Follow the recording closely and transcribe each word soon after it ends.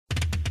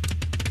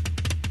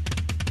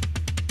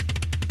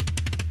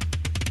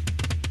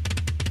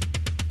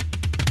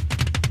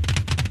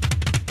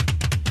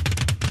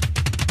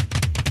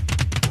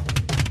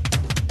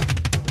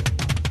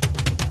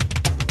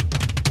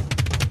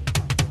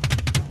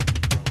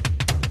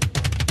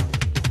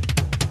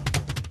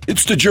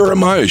It's the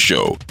Jeremiah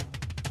Show.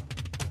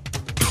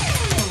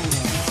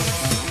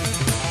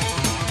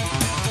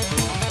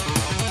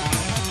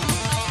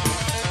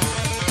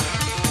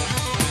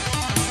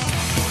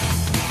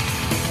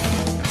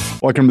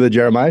 Welcome to the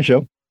Jeremiah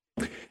Show.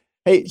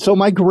 Hey, so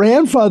my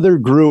grandfather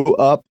grew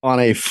up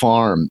on a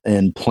farm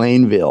in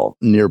Plainville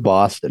near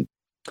Boston,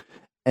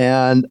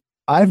 and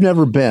I've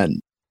never been.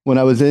 When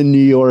I was in New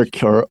York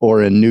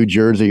or in New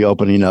Jersey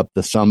opening up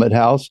the Summit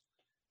House,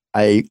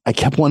 I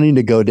kept wanting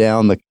to go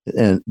down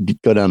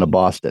to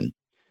Boston,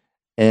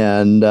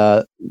 and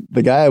the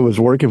guy I was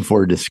working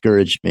for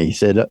discouraged me. He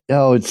said,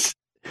 "Oh, it's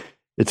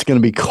going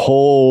to be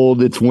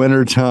cold. It's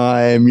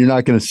wintertime. You're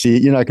not going to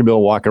be able to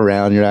walk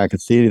around. You're not going to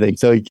see anything."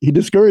 So he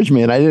discouraged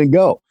me and I didn't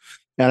go.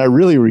 And I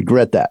really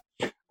regret that.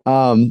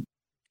 The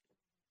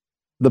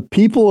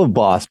people of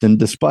Boston,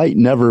 despite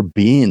never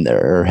being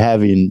there or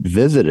having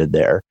visited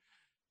there,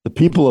 the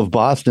people of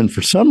Boston,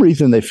 for some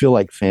reason, they feel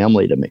like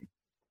family to me.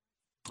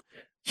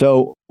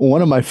 So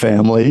one of my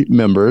family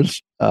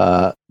members,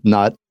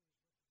 not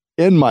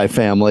in my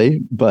family,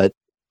 but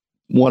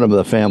one of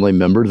the family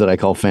members that I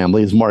call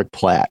family is Mark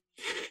Platt.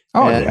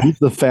 Oh, and yeah. He's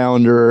the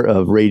founder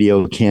of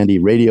Radio Candy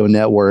Radio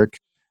Network.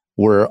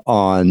 We're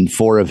on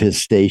 4 of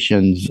his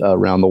stations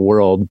around the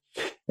world.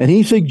 And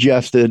he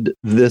suggested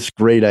this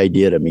great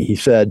idea to me. He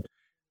said,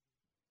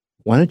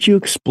 "Why don't you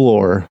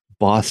explore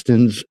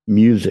Boston's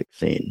music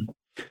scene?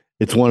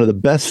 It's one of the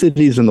best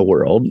cities in the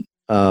world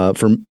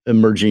for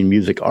emerging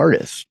music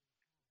artists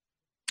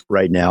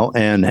right now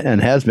and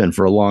has been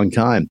for a long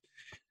time."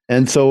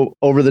 And so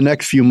over the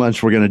next few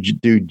months, we're going to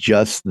do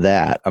just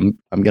that. I'm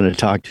going to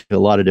talk to a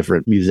lot of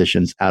different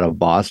musicians out of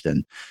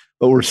Boston,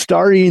 but we're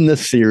starting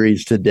this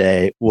series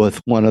today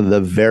with one of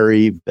the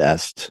very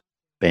best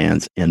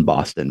bands in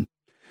Boston.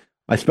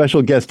 My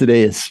special guest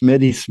today is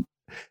Smitty.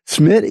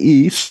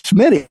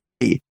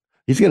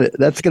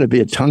 That's gonna be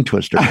a tongue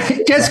twister.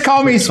 Just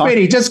call me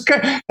Smitty. Just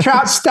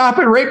stop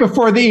it right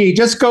before the E.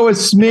 Just go with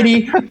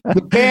Smitty.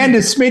 The band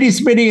is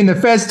Smitty and the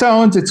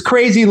Fezztones. It's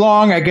crazy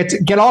long. I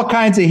get all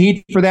kinds of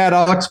heat for that.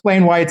 I'll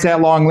explain why it's that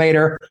long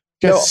later.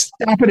 Just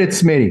stop it at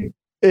Smitty.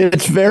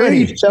 It's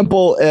very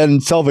simple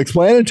and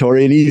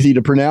self-explanatory and easy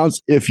to pronounce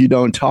if you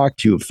don't talk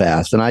too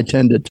fast. And I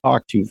tend to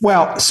talk too fast.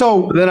 Well,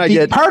 so then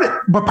part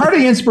of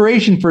the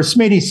inspiration for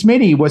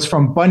Smitty was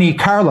from Bunny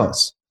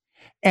Carlos.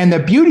 And the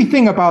beauty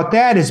thing about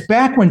that is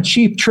back when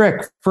Cheap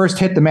Trick first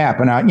hit the map,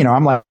 and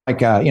I'm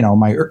like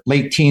my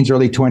late teens,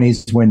 early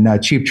 20s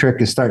when Cheap Trick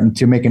is starting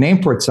to make a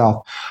name for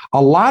itself.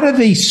 A lot of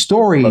these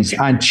stories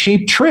on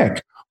Cheap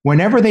Trick,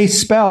 whenever they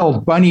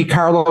spelled Bunny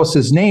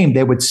Carlos's name,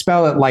 they would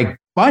spell it like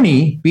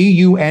Bunny,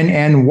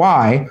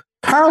 Bunny,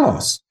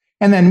 Carlos.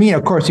 And then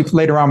of course,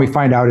 later on we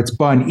find out it's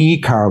Bun E.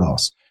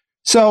 Carlos.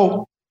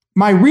 So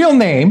my real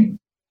name,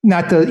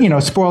 not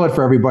to spoil it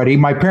for everybody,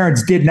 my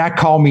parents did not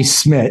call me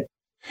Smitt.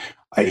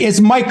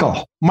 Is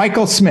Michael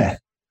Smith.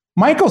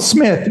 Michael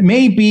Smith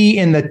may be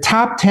in the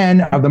top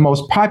 10 of the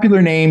most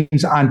popular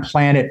names on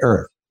planet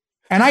Earth.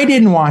 And I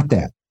didn't want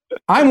that.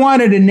 I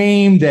wanted a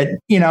name that,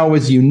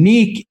 was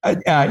unique,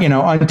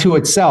 unto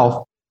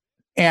itself.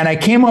 And I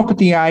came up with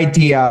the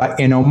idea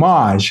in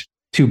homage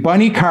to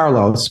Bun E.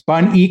 Carlos,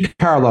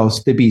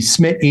 to be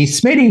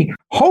Smitty,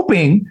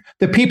 hoping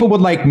that people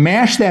would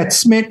mash that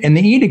Smitt and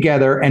the E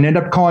together and end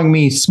up calling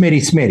me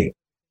Smitty.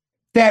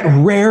 That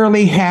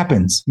rarely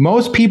happens.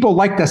 Most people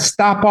like to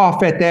stop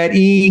off at that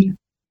E.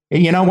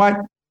 And you know what?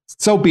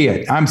 So be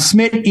it. I'm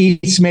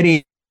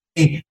Smitty.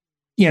 If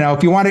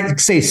you want to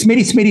say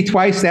Smitty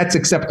twice, that's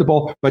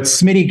acceptable. But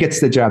Smitty gets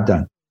the job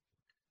done.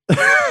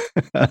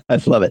 I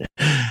love it.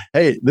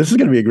 Hey, this is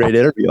going to be a great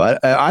interview.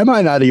 I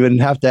might not even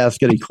have to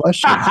ask any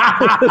questions.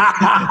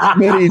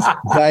 Smitty's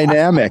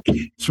dynamic.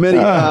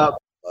 Smitty,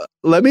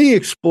 let me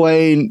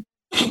explain,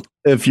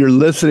 if you're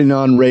listening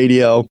on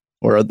radio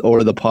or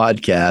the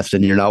podcast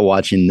and you're not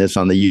watching this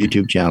on the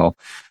YouTube channel,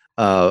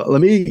 let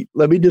me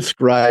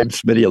describe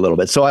Smitty a little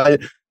bit. So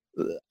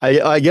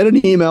I get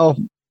an email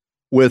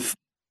with,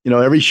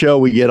 every show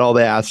we get all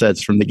the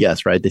assets from the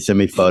guests, right? They send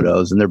me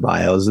photos and their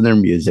bios and their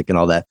music and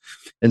all that.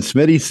 And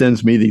Smitty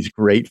sends me these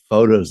great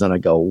photos and I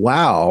go,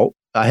 wow,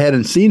 I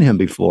hadn't seen him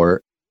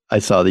before I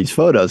saw these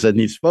photos. And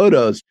these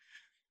photos,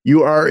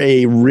 you are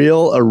a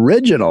real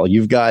original.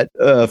 You've got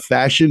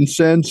fashion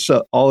sense,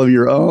 all of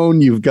your own.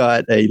 You've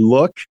got a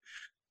look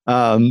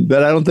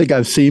that I don't think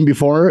I've seen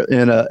before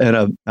in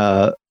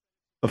a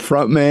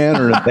front man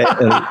or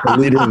a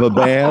leader of a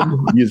band,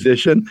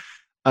 musician.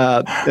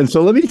 And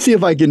so let me see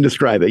if I can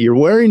describe it. You're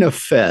wearing a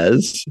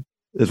fez,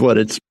 is what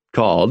it's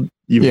called.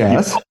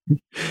 Yes.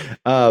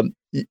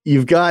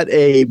 You've got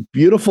a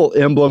beautiful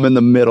emblem in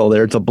the middle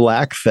there. It's a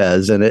black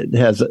fez, and it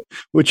has,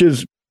 which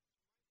is,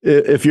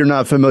 if you're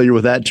not familiar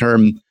with that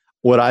term,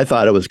 what I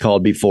thought it was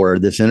called before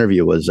this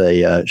interview was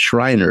a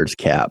Shriner's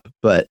cap.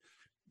 But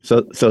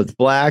so it's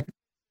black,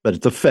 but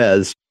it's a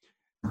fez,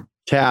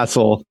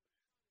 tassel,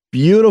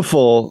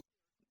 beautiful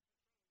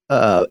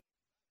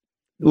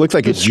It looks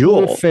like a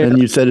jewel, and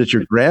you said it's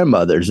your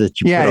grandmother's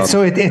that you. Yeah,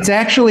 so it's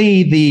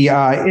actually the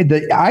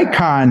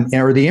icon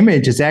or the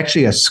image is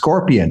actually a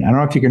scorpion. I don't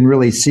know if you can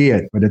really see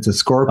it, but it's a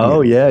scorpion.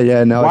 Oh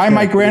yeah. No, why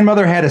my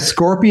grandmother had a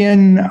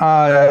scorpion,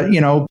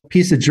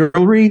 piece of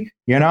jewelry.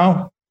 You've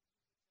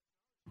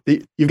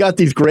got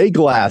these gray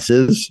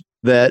glasses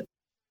that.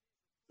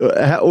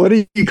 What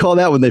do you call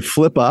that when they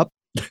flip up?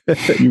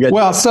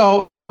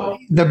 So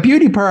the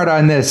beauty part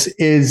on this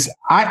is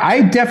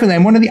I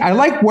definitely I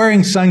like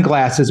wearing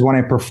sunglasses when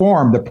I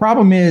perform. The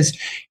problem is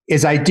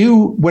I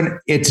do when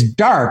it's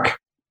dark,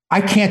 I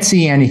can't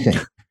see anything.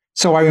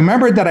 So I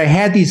remembered that I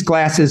had these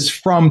glasses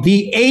from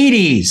the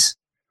 80s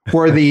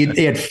where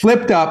it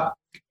flipped up,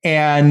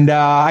 and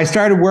I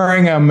started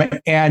wearing them,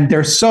 and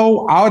they're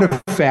so out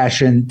of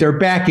fashion. They're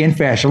back in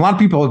fashion. A lot of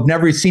people have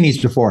never seen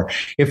these before.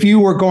 If you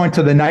were going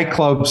to the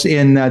nightclubs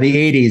in the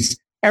 80s,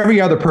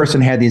 every other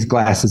person had these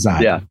glasses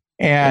on. Yeah.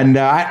 And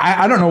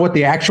I don't know what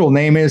the actual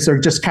name is. They're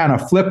just kind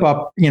of flip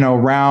up,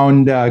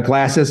 round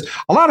glasses.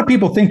 A lot of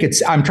people think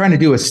I'm trying to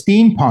do a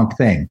steampunk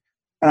thing.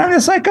 And I'm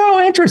just like,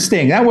 oh,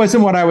 interesting. That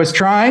wasn't what I was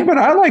trying, but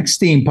I like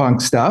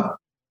steampunk stuff.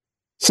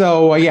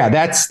 So,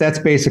 that's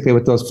basically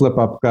what those flip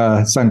up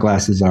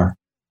sunglasses are.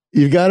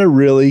 You've got a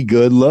really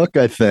good look,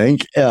 I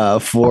think,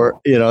 it's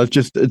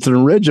an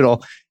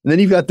original. And then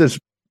you've got this,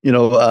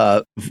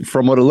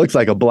 from what it looks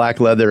like, a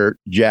black leather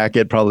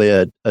jacket, probably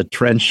a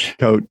trench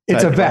coat.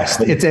 It's a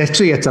vest.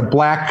 It's a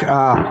black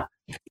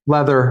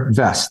leather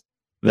vest.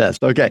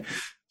 Okay.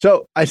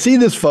 So I see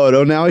this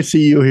photo. Now I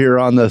see you here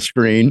on the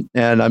screen,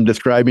 and I'm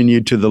describing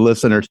you to the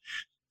listeners.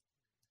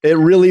 It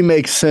really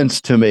makes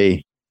sense to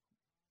me.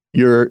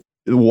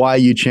 Why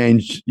you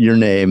changed your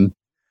name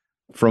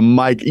from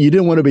Mike. You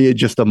didn't want to be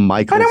just a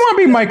Michael. I didn't want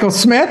to be Michael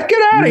Smith.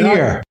 Get out of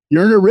here.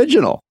 You're an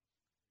original.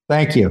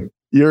 Thank you.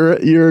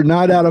 You're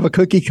not out of a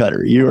cookie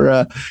cutter. You're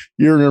an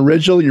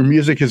original. Your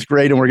music is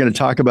great, and we're going to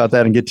talk about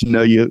that and get to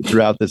know you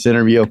throughout this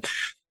interview.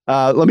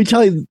 Let me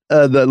tell you,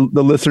 the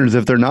listeners,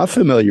 if they're not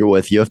familiar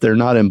with you, if they're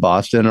not in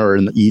Boston or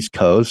in the East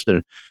Coast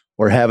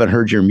or haven't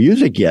heard your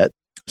music yet,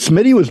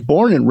 Smitty was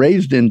born and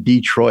raised in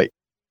Detroit.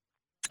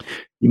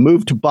 You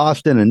moved to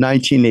Boston in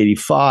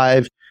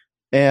 1985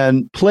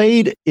 and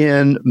played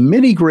in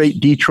many great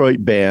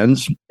Detroit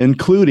bands,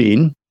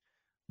 including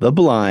The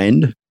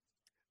Blind,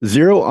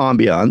 Zero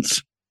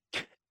Ambiance,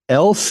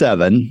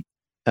 L7,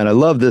 and I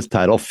love this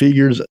title,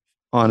 Figures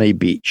on a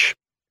Beach.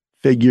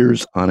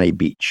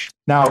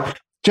 Now,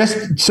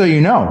 just so you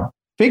know,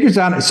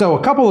 so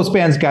a couple of those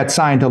bands got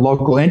signed to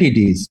local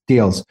indie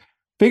deals.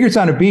 Figures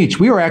on a Beach,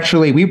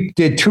 we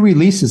did 2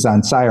 releases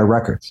on Sire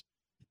Records.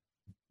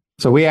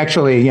 So we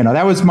actually,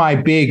 that was my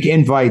big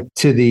invite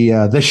to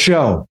the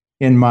show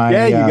in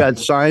my. You got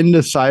signed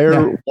to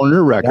Sire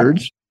Warner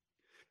Records. Yep.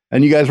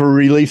 And you guys were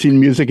releasing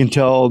music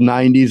until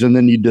 90s, and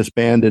then you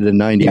disbanded in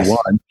 91.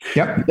 Yes.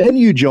 Yep. Then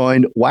you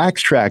joined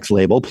Wax Trax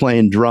label,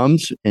 playing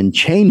drums in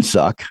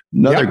Chainsuck,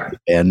 another good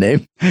band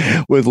name,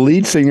 with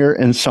lead singer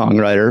and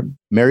songwriter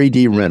Mary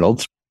D.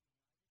 Reynolds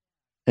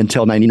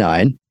until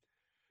 99.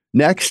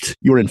 Next,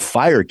 you were in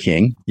Fire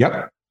King.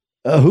 Yep.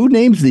 Who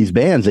names these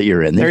bands that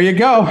you're in? There you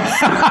go.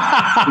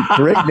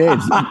 Great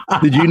names.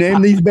 Did you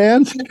name these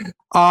bands?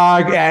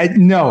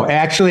 No,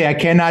 actually, I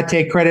cannot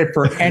take credit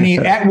for any.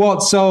 Even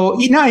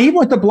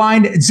with The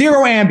Blind, Zero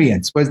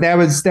Ambience was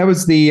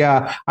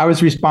the I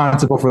was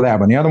responsible for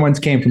that one. The other ones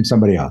came from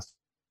somebody else.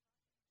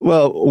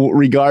 Well,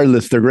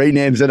 regardless, they're great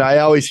names, and I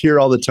always hear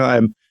all the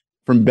time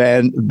from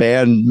band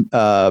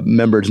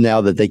members now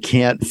that they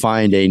can't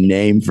find a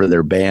name for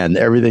their band.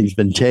 Everything's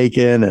been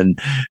taken, and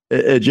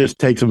it just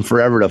takes them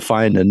forever to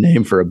find a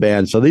name for a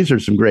band. So these are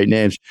some great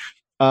names.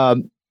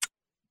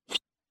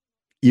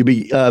 You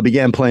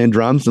began playing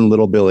drums in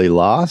Little Billy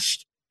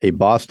Lost, a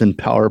Boston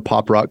power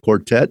pop rock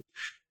quartet,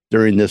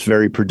 during this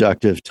very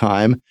productive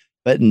time.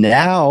 But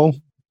now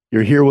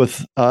you're here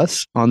with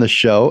us on the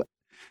show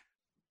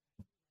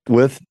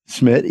with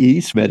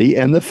Smitty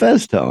and the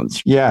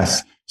Fezztones.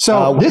 Yes.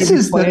 So this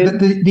is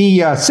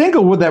the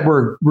single that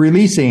we're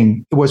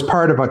releasing was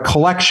part of a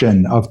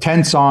collection of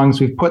 10 songs.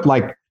 We've put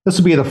this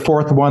will be the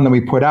 4th one that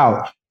we put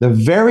out. The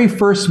very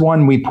first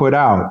one we put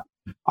out,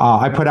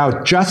 I put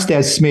out just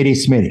as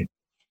Smitty.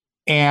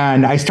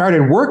 And I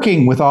started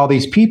working with all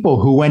these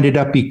people who ended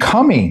up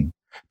becoming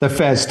the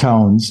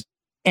Fezztones.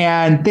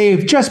 And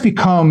they've just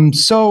become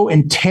so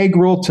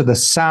integral to the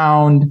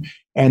sound,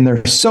 and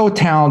they're so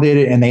talented,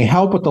 and they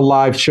help with the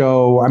live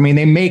show. I mean,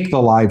 they make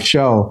the live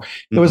show.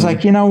 It was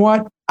like, you know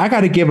what? I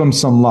got to give them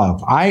some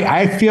love.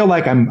 I feel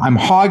like I'm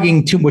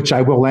hogging too, which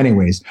I will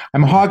anyways.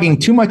 I'm hogging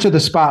too much of the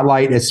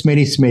spotlight as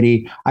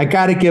Smitty. I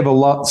got to give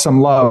some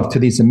love to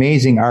these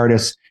amazing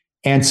artists.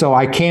 And so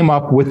I came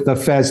up with the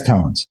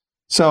Fezztones.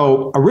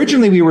 So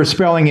originally we were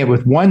spelling it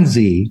with 1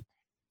 Z.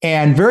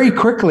 And very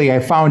quickly I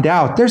found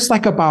out there's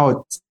like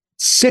about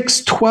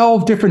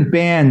 12 different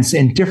bands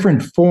in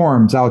different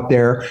forms out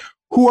there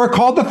who are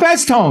called the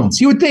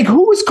Fezztones. You would think,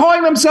 who was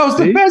calling themselves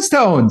the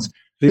Fezztones?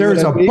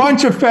 There's a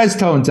bunch of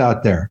Fezztones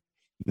out there.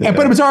 Yeah.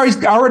 But it was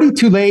already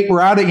too late.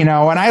 We're out of, and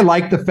I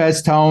like the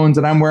Fezztones,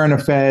 and I'm wearing a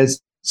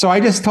fez. So I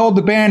just told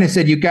the band, I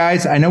said, you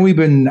guys, I know we've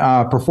been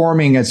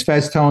performing as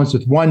Fezztones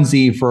with one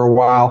Z for a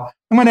while.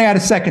 I'm going to add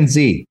a second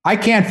Z. I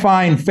can't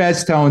find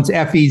Fezztones,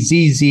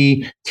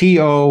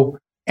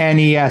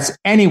 Fezztones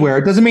anywhere.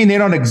 It doesn't mean they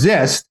don't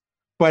exist,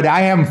 but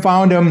I haven't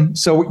found them.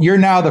 So you're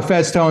now the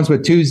Fezztones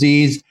with two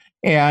Zs.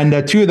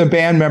 And two of the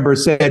band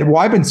members said, well,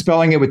 I've been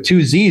spelling it with two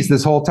Zs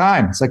this whole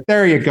time. It's like,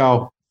 there you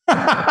go.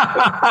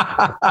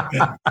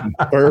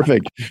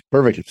 Perfect.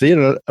 See,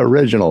 an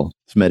original,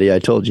 Smitty. I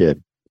told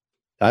you.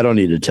 I don't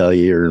need to tell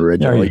you you're an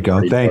original. There you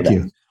go. Thank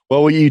you.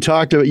 Well, you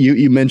talked about,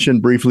 you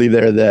mentioned briefly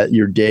there that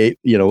your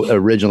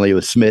originally it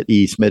was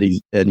Smitty,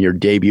 and your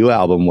debut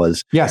album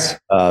was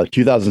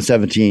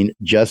 2017,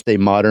 Just a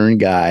Modern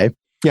Guy.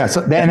 Yeah,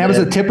 so that was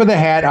a tip of the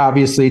hat,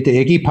 obviously, to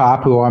Iggy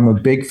Pop, who I'm a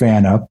big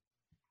fan of.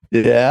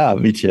 Yeah,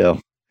 me too.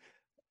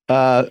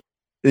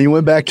 You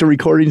went back to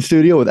recording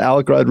studio with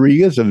Alec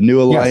Rodriguez of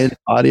New Alliance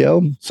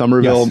Audio,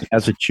 Somerville,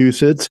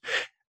 Massachusetts.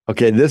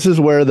 Okay, this is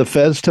where the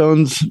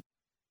Fezztones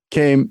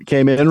came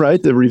in,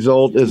 right? The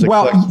result is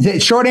the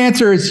short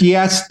answer is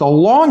yes. The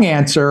long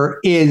answer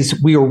is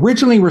we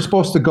originally were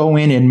supposed to go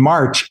in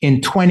March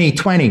in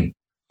 2020.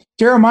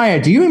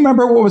 Jeremiah, do you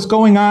remember what was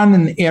going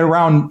on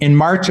in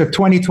March of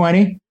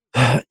 2020?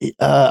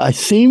 I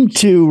seem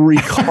to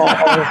recall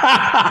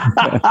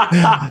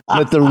that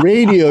the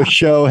radio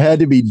show had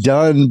to be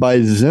done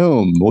by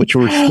Zoom, which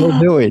we're still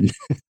doing.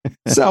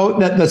 So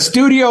the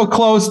studio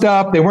closed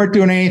up. They weren't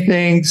doing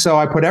anything. So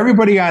I put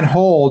everybody on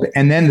hold.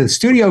 And then the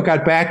studio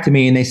got back to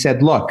me and they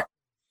said, look,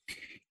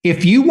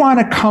 if you want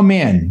to come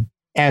in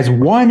as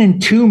 1 and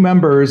 2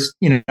 members,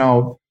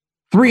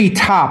 3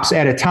 tops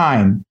at a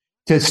time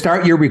to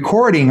start your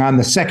recording on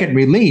the second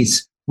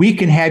release, we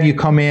can have you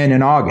come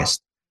in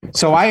August.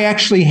 So I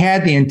actually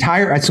had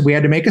so we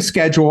had to make a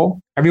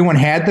schedule. Everyone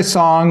had the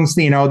songs,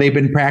 they've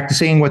been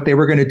practicing what they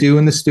were going to do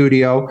in the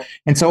studio.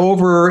 And so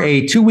over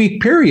a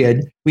 2-week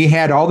period, we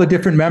had all the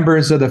different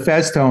members of the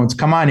Fezztones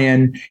come on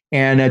in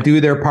and do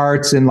their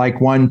parts in like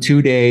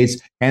 1-2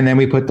 days. And then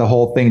we put the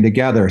whole thing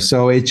together.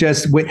 So I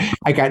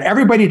got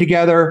everybody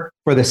together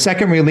for the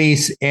second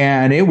release,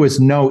 and it was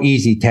no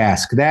easy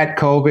task. That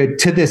COVID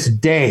to this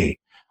day,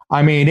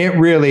 I mean, it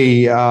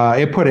really,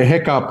 it put a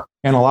hiccup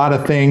in a lot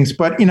of things,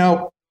 but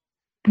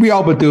we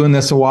all been doing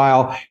this a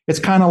while. It's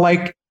kind of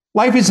like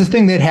life is a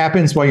thing that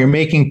happens while you're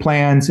making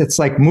plans. It's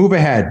like, move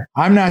ahead.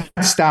 I'm not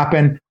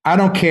stopping. I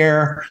don't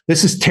care.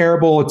 This is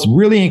terrible. It's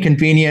really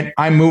inconvenient.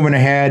 I'm moving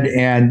ahead.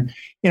 And,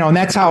 and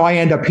that's how I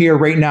end up here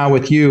right now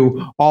with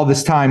you all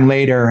this time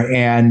later.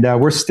 And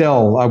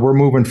we're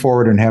moving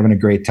forward and having a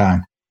great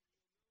time.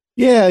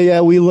 Yeah.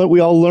 We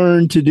all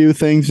learn to do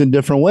things in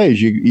different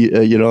ways.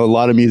 A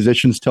lot of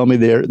musicians tell me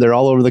they're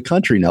all over the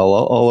country now,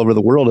 all over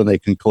the world, and they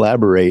can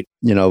collaborate,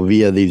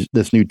 via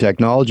this new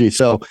technology.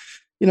 So,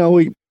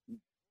 it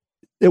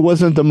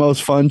wasn't the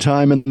most fun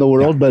time in the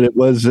world, but it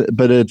was,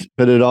 but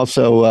it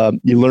also,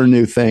 you learn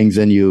new things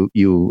and you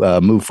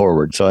move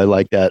forward. So I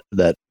like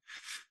that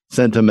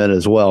sentiment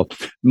as well.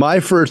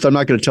 My first, I'm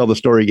not going to tell the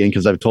story again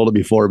because I've told it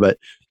before, but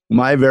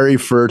my very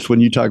first,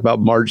 when you talk about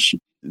March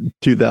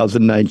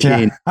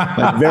 2019,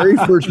 my very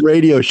first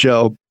radio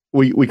show,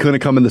 we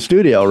couldn't come in the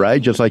studio,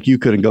 right? Just like you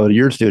couldn't go to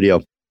your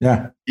studio.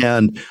 Yeah.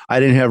 And I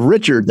didn't have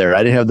Richard there.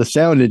 I didn't have the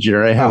sound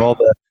engineer. I have all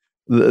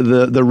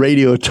the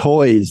radio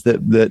toys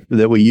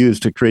that we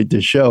used to create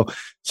this show.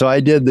 So I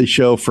did the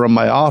show from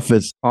my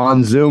office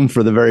on Zoom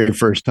for the very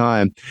first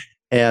time.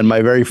 And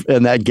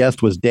that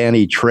guest was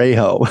Danny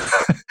Trejo.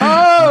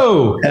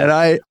 Oh, and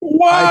I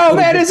love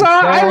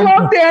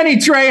Danny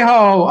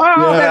Trejo.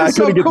 Oh, that is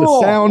so cool. I couldn't get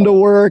the sound to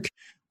work.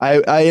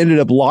 I ended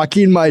up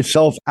locking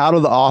myself out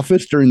of the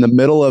office during the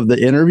middle of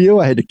the interview.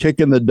 I had to kick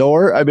in the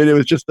door. I mean, it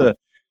was just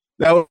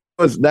that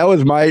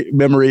was my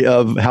memory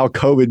of how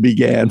COVID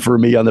began for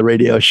me on the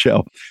radio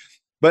show.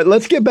 But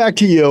let's get back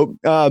to you.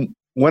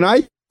 When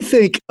I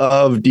think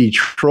of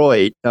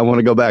Detroit, I want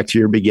to go back to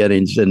your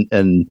beginnings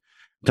and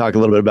talk a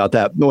little bit about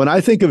that. When I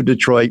think of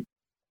Detroit,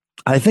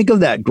 I think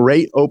of that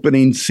great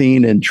opening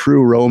scene in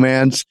True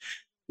Romance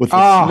with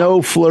the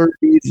snow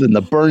flurries and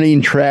the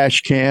burning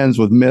trash cans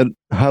with Mitt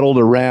huddled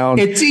around.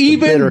 It's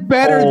even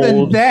better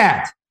than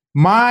that.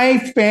 My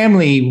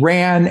family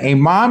ran a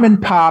mom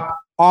and pop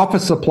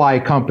office supply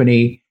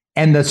company,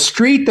 and the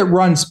street that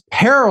runs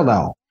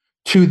parallel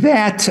to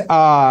that,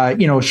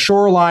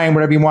 shoreline,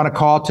 whatever you want to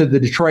call it, to the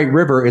Detroit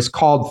River is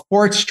called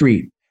 4th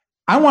Street.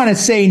 I want to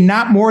say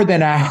not more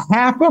than a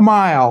half a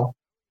mile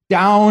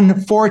down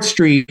 4th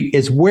Street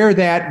is where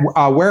that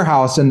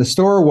warehouse and the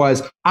store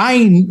was.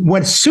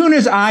 As soon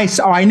as I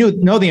saw, I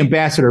know the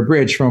Ambassador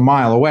Bridge from a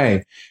mile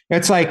away.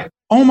 It's like,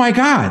 oh my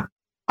God.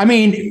 I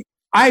mean,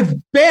 I've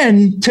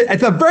been to, at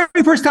the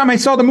very first time I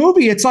saw the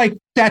movie, it's like,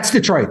 that's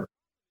Detroit.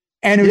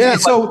 And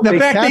so the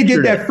fact they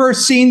did that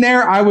first scene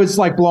there, I was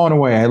like blown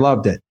away. I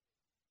loved it.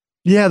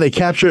 Yeah, they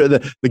capture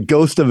the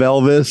ghost of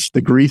Elvis,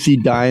 the greasy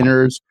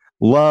diners,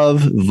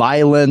 love,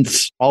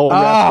 violence, all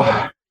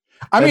wrapped.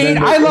 I mean,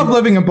 I love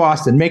living in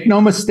Boston. Make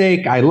no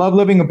mistake. I love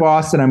living in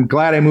Boston. I'm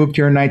glad I moved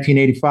here in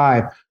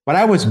 1985. But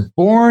I was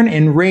born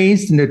and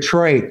raised in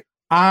Detroit.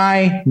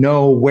 I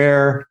know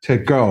where to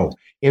go.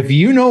 If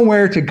you know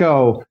where to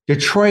go,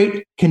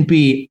 Detroit can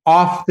be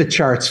off the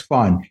charts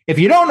fun. If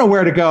you don't know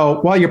where to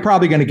go, well, you're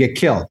probably going to get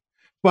killed.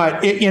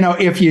 But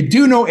if you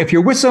do know, if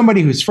you're with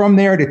somebody who's from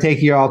there to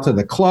take you all to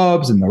the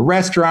clubs and the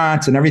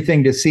restaurants and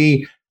everything to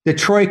see,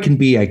 Detroit can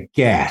be a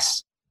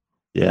gas.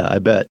 Yeah, I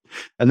bet.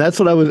 And that's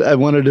what I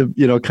wanted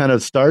to, kind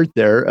of start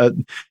there.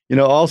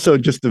 Also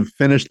just to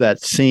finish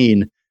that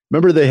scene.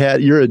 Remember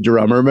you're a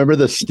drummer. Remember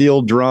the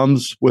steel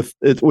drums with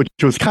it, which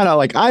was kind of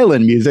like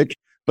island music,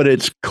 but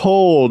it's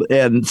cold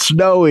and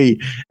snowy,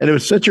 and it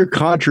was such a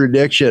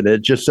contradiction.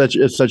 It's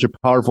such a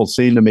powerful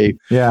scene to me.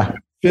 Yeah.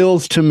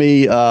 Feels to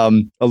me a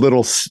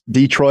little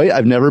Detroit.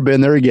 I've never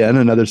been there again.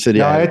 Another city.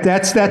 No,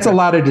 that's a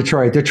lot of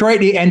Detroit.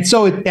 And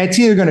so that's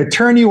either going to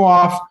turn you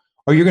off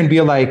or you're going to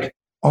be like,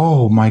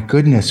 oh my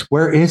goodness,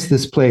 where is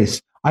this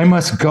place? I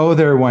must go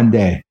there one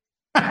day.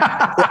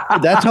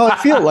 That's how I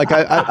feel. Like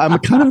I'm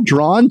kind of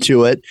drawn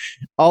to it.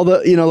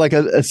 Although, like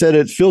I said,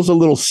 it feels a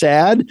little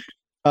sad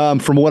from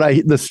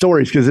the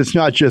stories, because it's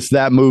not just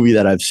that movie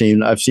that I've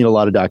seen. I've seen a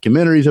lot of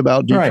documentaries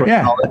about Detroit. Right,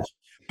 yeah.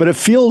 But it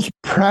feels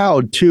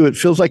proud too. It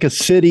feels like a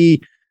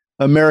city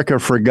America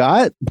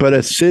forgot, but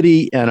a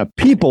city and a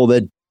people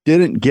that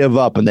didn't give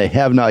up, and they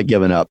have not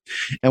given up.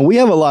 And we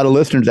have a lot of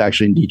listeners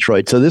actually in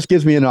Detroit. So this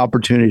gives me an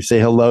opportunity to say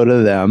hello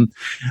to them.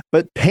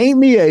 But paint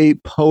me a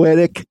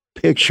poetic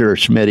picture,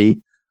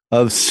 Smitty,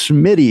 of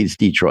Smitty's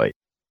Detroit.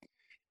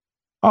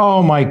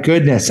 Oh my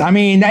goodness. I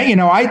mean,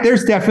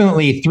 there's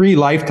definitely 3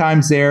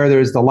 lifetimes there.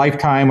 There's the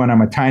lifetime when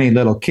I'm a tiny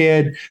little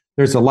kid.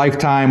 There's a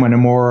lifetime when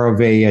I'm more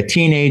of a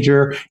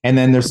teenager. And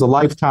then there's the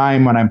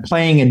lifetime when I'm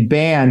playing in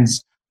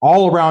bands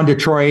all around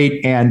Detroit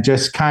and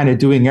just kind of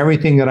doing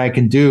everything that I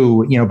can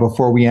do,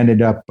 before we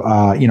ended up,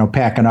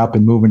 packing up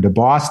and moving to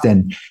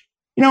Boston.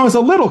 As a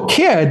little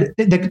kid,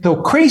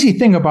 the crazy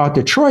thing about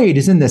Detroit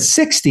is in the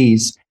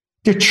 60s,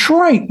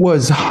 Detroit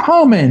was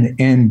humming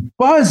and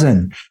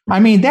buzzing.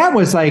 I mean, that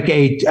was like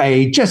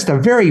just a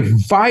very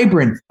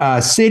vibrant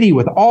city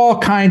with all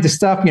kinds of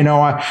stuff.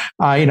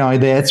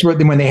 That's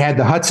when they had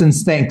the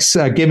Hudson's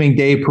Thanksgiving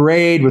Day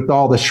parade with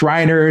all the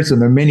Shriners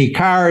and the mini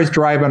cars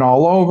driving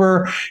all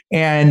over.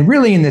 And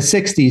really, in the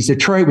 60s,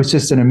 Detroit was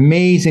just an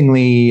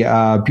amazingly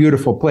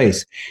beautiful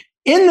place.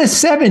 In the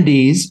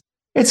 70s,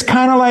 it's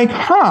kind of like,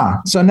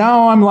 So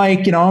now I'm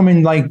like, I'm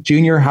in like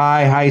junior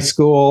high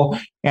school,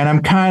 and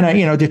I'm kind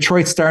of,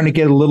 Detroit's starting to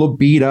get a little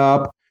beat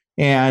up.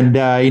 And,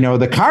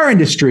 the car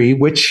industry,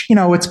 which,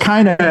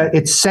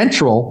 it's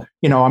central,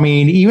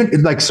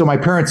 even like, so my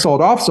parents sold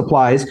off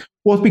supplies.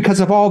 Well, because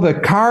of all the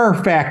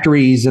car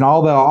factories and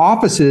all the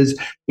offices,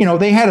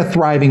 they had a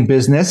thriving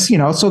business,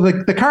 so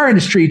the car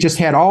industry just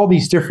had all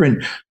these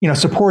different,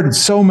 supported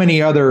so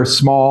many other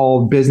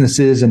small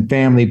businesses and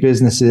family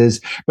businesses,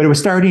 but it was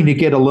starting to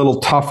get a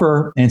little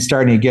tougher and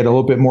starting to get a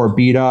little bit more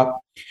beat up.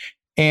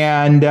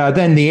 And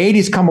then the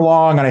 80s come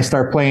along, and I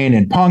start playing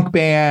in punk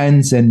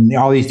bands and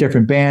all these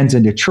different bands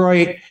in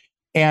Detroit.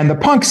 And the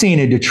punk scene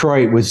in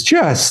Detroit was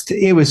just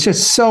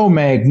so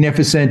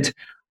magnificent.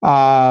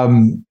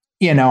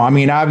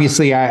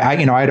 Obviously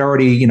I'd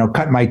already,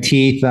 cut my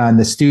teeth on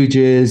the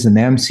Stooges and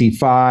the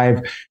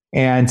MC5.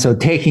 And so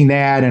taking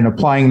that and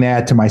applying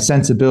that to my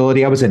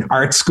sensibility, I was in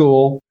art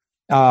school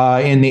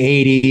in the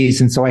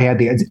 80s. And so I had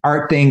the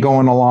art thing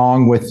going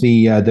along with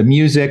the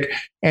music.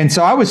 And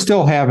so I was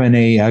still having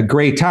a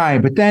great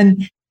time. But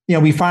then,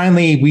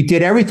 we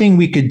did everything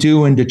we could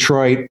do in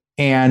Detroit.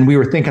 And we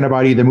were thinking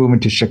about either moving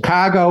to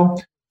Chicago,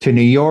 to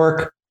New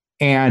York,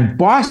 and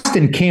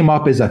Boston came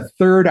up as a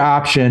third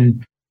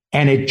option.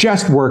 And it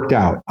just worked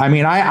out. I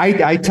mean,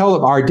 I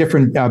tell our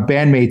different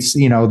bandmates,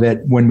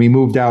 that when we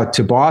moved out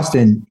to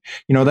Boston,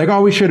 they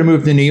go, we should have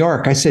moved to New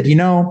York. I said,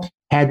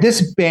 had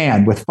this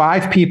band with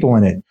 5 people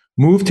in it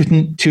moved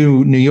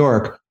to New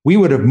York, we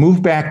would have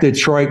moved back to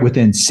Detroit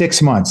within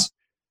 6 months.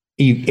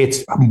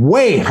 It's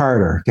way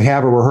harder to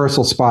have a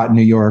rehearsal spot in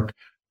New York.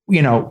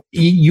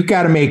 You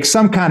got to make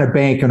some kind of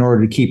bank in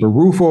order to keep a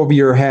roof over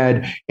your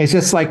head. It's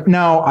just like,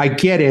 no, I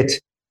get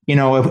it.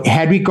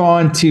 Had we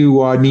gone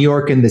to New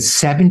York in the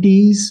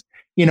 70s,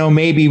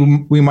 maybe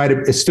we might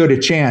have stood a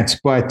chance,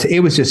 but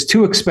it was just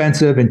too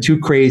expensive and too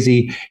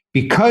crazy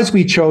because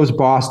we chose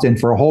Boston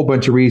for a whole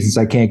bunch of reasons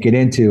I can't get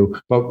into.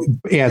 But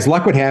as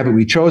luck would have it,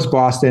 we chose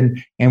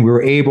Boston, and we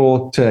were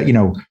able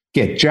to,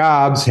 get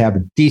jobs, have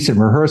decent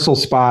rehearsal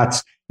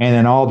spots, and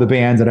then all the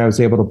bands that I was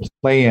able to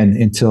play in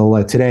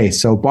until today.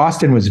 So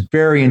Boston was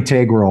very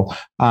integral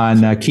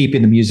on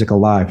keeping the music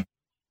alive.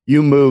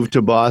 You moved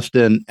to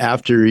Boston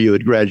after you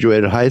had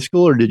graduated high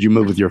school, or did you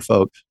move with your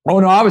folks?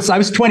 Oh, no, I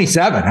was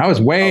 27. I was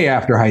way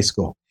after high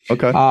school.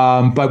 Okay.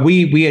 But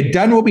we had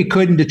done what we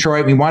could in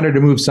Detroit. We wanted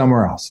to move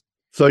somewhere else.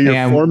 So your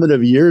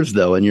formative years,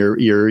 though, and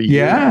your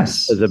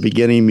yes, as a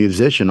beginning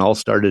musician, all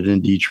started in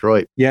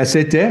Detroit. Yes,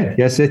 it did.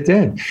 Yes, it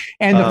did.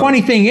 And the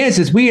funny thing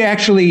is we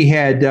actually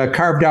had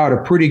carved out a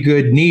pretty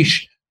good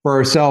niche for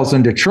ourselves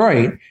in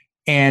Detroit.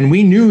 And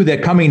we knew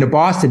that coming to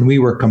Boston, we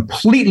were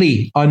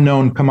completely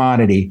unknown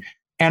commodity.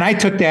 And I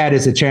took that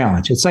as a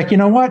challenge. It's like, you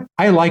know what?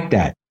 I like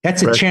that.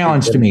 That's a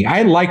challenge to me.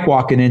 I like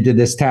walking into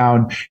this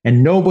town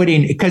and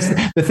nobody, because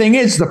the thing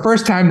is, the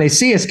first time they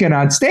see us get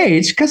on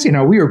stage, because,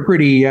 we were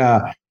pretty,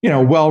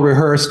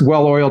 well-rehearsed,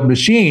 well-oiled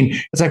machine.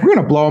 It's like, we're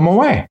going to blow them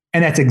away.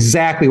 And that's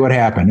exactly what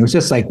happened. It was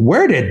just like,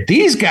 where did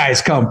these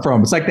guys come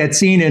from? It's like that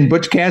scene in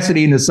Butch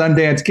Cassidy and the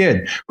Sundance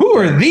Kid. Who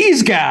are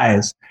these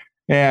guys?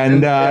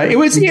 And it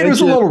was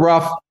a little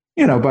rough,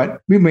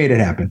 but we made it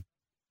happen.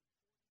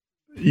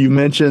 You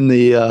mentioned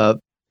the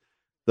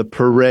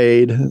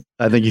parade.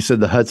 I think you said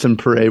the Hudson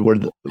Parade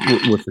with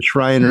the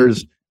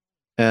Shriners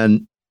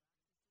and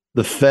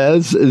the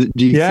Fez.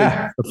 Do you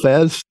say the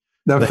Fez?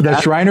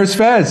 The Shriners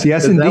Fez.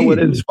 Yes, Is indeed. that what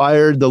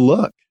inspired the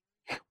look?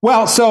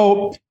 Well,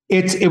 so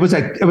it was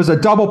a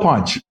double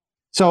punch.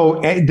 So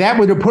that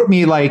would have put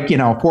me like,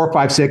 4,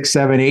 5, 6,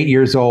 7, 8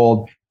 years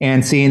old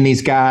and seeing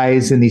these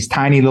guys in these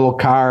tiny little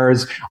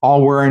cars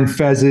all wearing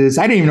fezzes.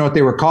 I didn't even know what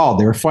they were called.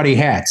 They were funny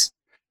hats.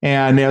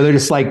 And they're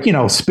just like,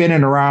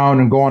 spinning around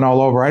and going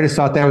all over. I just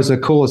thought that was the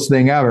coolest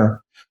thing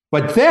ever.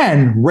 But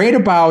then right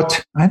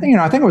about, I think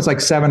it was like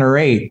 7 or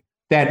 8,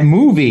 that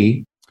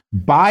movie,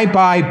 Bye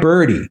Bye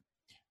Birdie,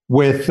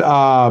 with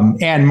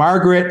Anne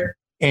Margaret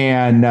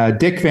and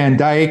Dick Van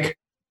Dyke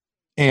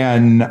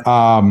and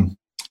the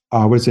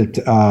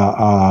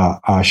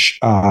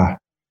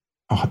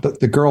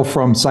girl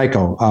from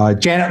Psycho,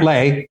 Janet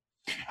Leigh.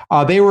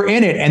 They were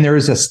in it, and there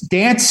was a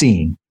dance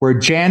scene where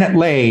Janet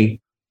Leigh,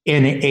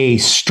 in a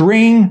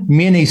string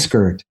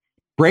miniskirt,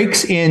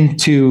 breaks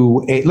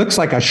into, it looks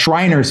like a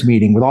Shriners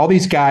meeting with all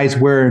these guys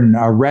wearing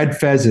red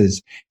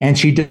fezzes. And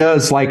she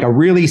does like a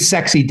really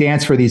sexy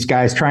dance for these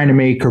guys, trying to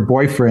make her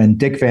boyfriend,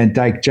 Dick Van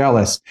Dyke,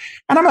 jealous.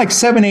 And I'm like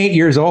 7, 8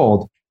 years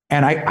old.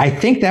 And I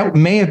think that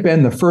may have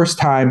been the first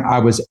time I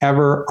was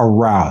ever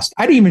aroused.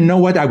 I didn't even know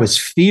what I was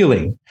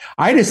feeling.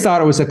 I just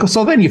thought it was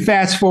so then you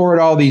fast forward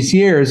all these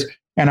years,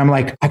 and I'm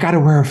like, I got to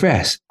wear a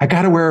fez. I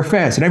got to wear a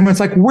fez. And everyone's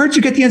like, where'd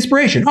you get the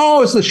inspiration?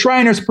 Oh, it's the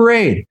Shriners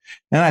Parade.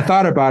 And I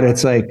thought about it.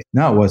 It's like,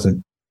 no, it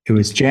wasn't. It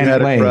was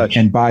Janet Leigh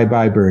and Bye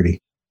Bye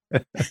Birdie. You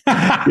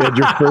had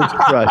your first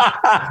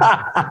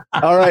crush.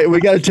 All right, we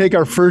got to take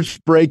our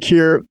first break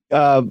here.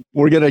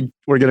 We're gonna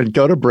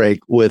go to break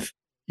with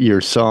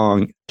your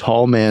song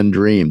 "Tall Man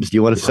Dreams." Do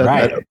you want to set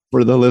that up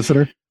for the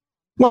listener?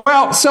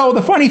 Well, so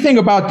the funny thing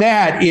about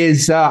that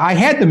is I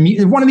had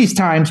one of these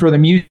times where the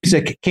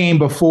music came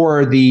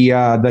before the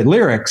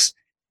lyrics,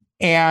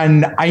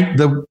 and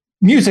the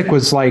music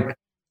was like,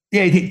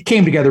 it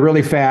came together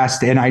really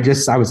fast, and I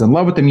was in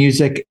love with the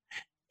music,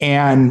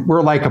 and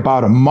we're like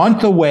about a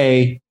month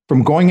away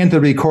from going into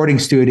the recording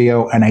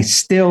studio, and I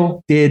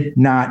still did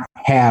not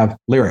have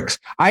lyrics.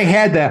 I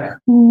had that,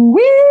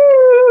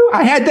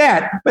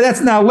 but that's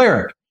not a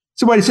lyric.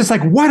 So it's just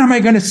like, what am I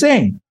going to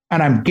sing?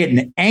 And I'm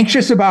getting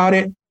anxious about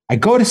it. I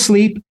go to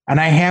sleep and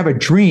I have a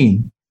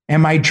dream.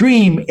 And my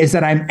dream is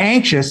that I'm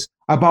anxious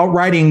about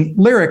writing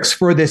lyrics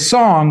for this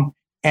song.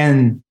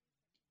 And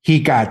he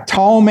got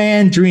Tall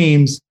Man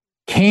Dreams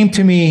came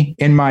to me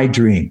in my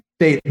dream.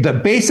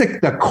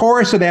 The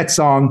chorus of that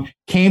song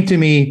came to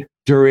me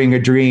during a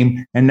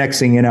dream. And next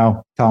thing you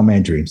know, Tall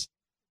Man Dreams.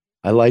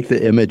 I like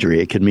the imagery.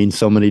 It could mean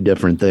so many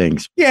different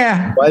things.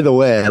 Yeah. By the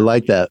way, I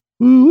like that.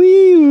 I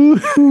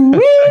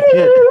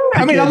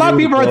mean, a lot of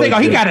people are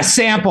thinking, he got a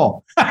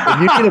sample. You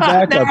get a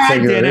backup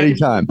singer at any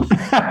time.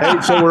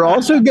 Hey, so we're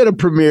also going to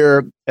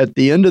premiere at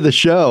the end of the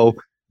show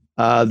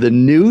the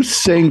new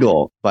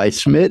single by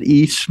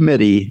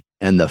Smitty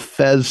and the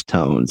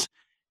Fezztones.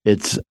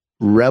 It's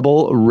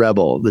Rebel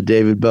Rebel, the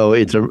David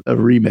Bowie. It's a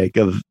remake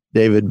of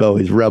David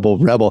Bowie's Rebel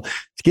Rebel.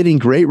 It's getting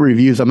great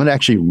reviews. I'm going to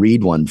actually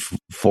read one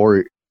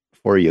for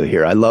you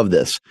here. I love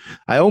this.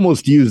 I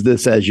almost use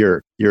this as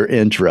your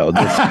intro.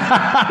 This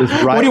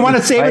what do you want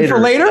to save it for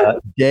later?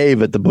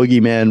 Dave at the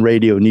Boogeyman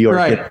Radio New York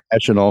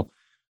International.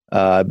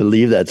 I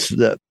believe that's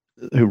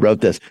who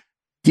wrote this.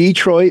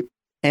 Detroit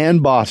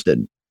and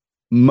Boston.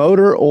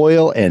 Motor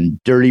oil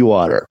and dirty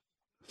water.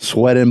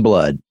 Sweat and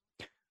blood.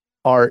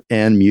 Art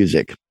and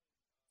music.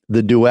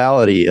 The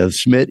duality of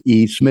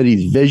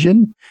Smitty's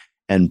vision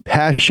and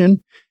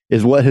passion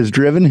is what has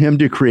driven him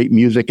to create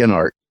music and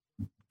art.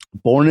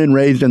 Born and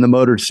raised in the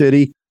Motor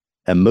City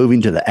and moving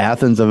to the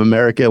Athens of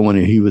America when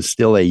he was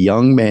still a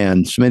young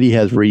man, Smitty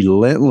has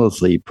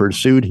relentlessly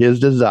pursued his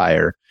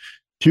desire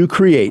to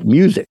create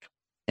music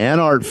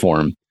and art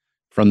form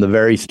from the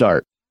very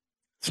start.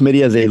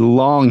 Smitty has a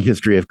long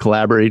history of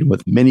collaborating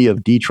with many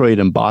of Detroit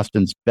and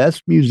Boston's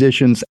best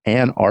musicians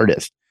and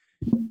artists.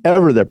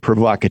 Ever the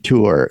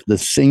provocateur, the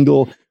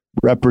single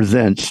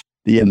represents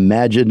the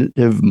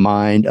imaginative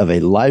mind of a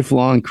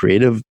lifelong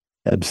creative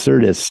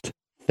absurdist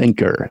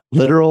thinker,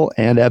 literal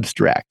and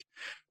abstract,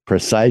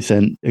 precise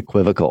and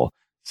equivocal,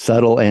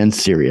 subtle and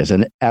serious.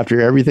 And after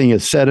everything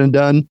is said and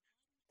done,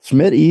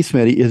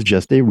 Smitty is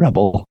just a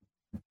rebel.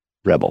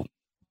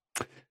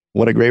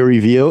 What a great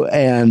review.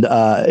 And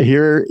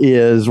we're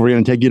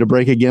going to take you to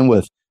break again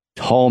with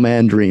Tall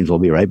Man Dreams. We'll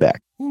be right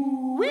back.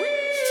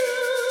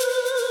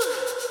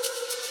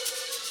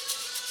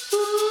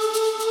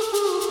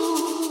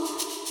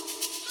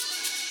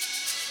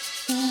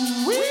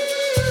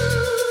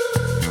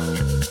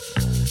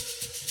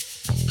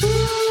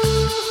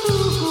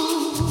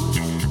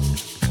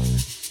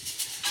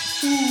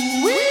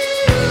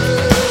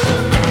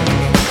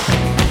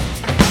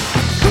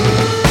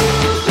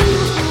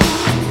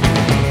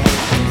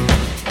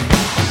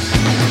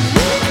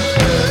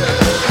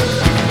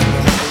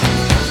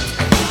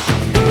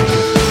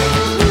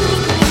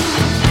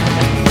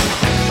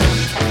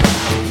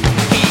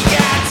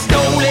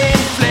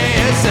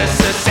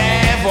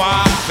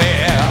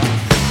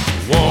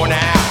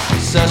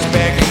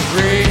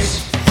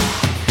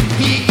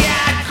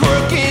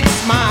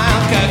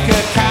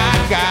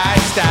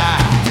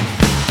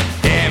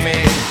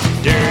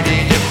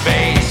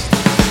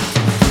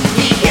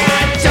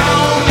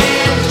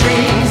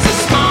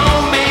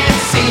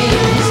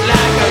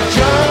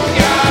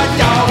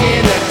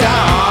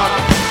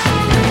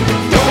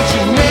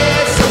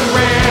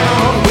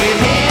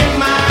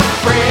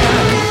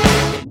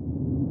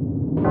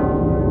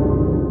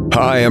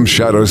 am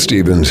Shadoe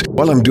Stevens.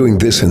 While I'm doing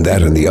this and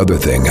that and the other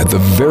thing at the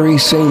very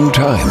same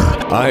time,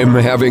 I'm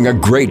having a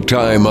great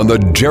time on The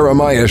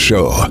Jeremiah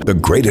Show, the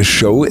greatest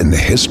show in the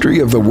history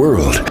of the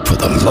world. For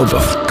the love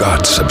of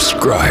God,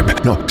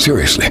 subscribe. No,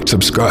 seriously,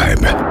 subscribe.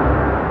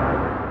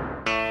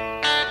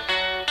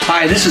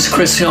 Hi, this is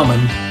Chris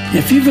Hillman.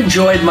 If you've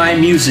enjoyed my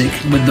music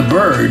with the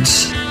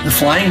Byrds, the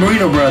Flying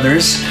Burrito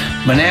Brothers,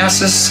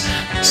 Manassas,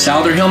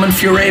 Souther Hillman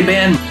Furay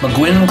Band,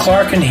 McGuinn,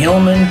 Clark and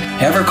Hillman,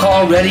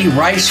 Evercall Reddy,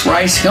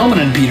 Rice, Hillman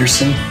and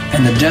Peterson,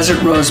 and the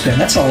Desert Rose Band.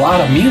 That's a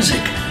lot of music.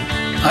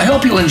 I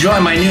hope you'll enjoy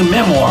my new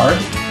memoir,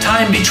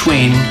 Time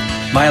Between,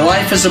 My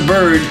Life as a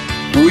Bird,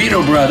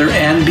 Burrito Brother,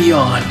 and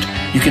Beyond.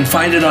 You can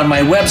find it on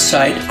my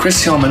website,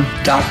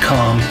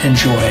 chrishillman.com.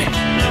 Enjoy.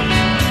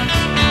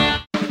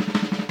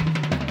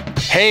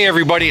 Hey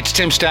everybody, it's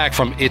Tim Stack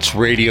from It's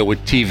Radio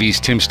with TV's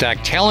Tim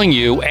Stack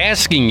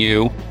asking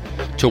you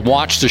to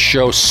watch the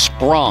show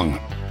Sprung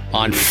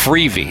on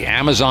Freevee,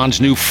 Amazon's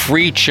new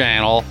free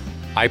channel.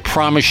 I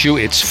promise you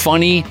it's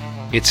funny,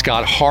 it's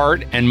got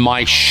heart, and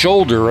my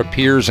shoulder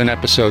appears in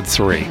episode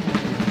 3.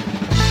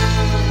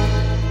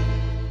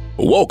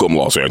 Welcome,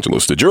 Los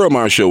Angeles. The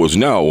Jeremiah Show is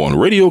now on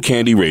Radio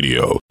Candy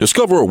Radio.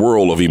 Discover a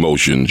world of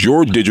emotions,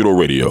 your digital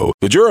radio.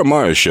 The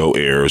Jeremiah Show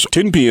airs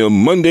 10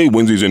 p.m. Monday,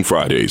 Wednesdays, and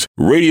Fridays.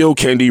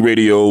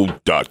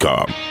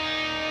 RadioCandyRadio.com.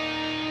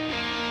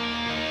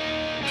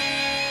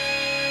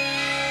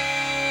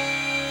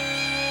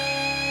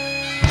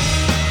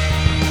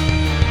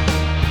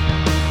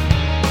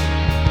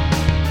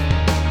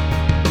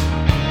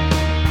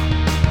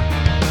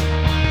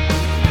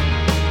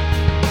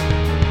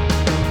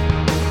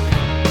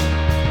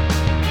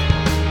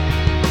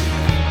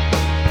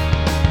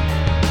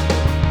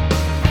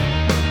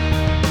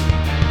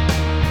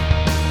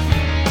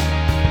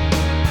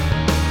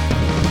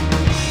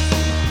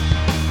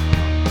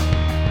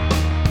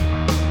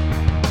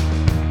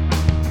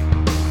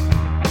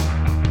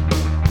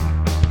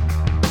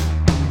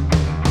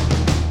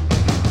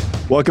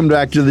 Welcome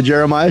back to the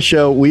Jeremiah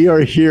Show. We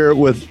are here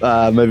with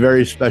my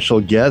very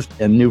special guest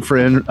and new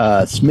friend,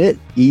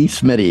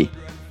 Smitty,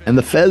 and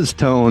the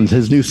Fezztones.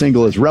 His new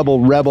single is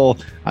Rebel Rebel.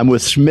 I'm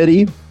with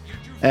Smitty,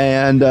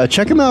 and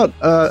check him out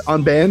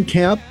on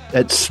Bandcamp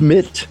at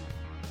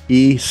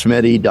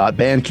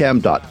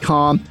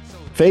smitty.bandcamp.com.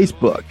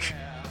 Facebook,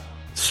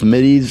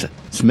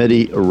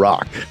 Smitty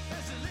Rock.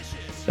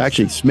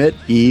 Actually,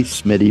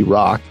 Smitty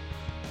Rock.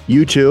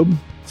 YouTube,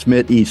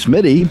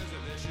 Smitty.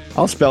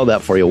 I'll spell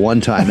that for you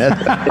one time.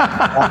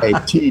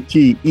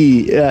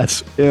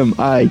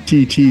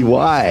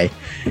 SMITTESMITTY.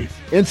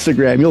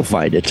 Instagram, you'll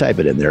find it. Type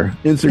it in there.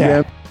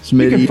 Instagram,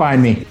 Smitty. You can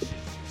find me.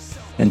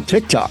 And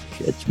TikTok,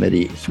 it's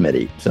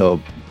Smitty.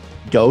 So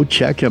go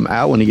check him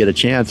out when you get a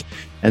chance.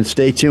 And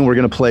stay tuned. We're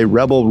going to play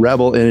Rebel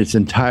Rebel in its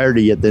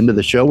entirety at the end of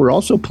the show. We're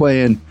also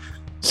playing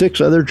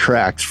 6 other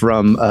tracks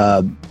from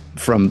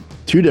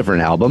 2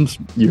 different albums.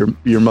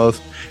 Your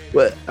most.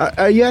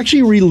 Are you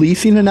actually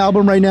releasing an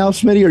album right now,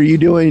 Smitty? Or are you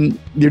doing?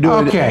 You're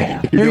doing. Okay,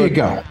 here you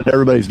go. What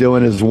everybody's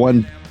doing is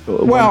one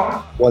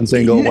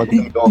single.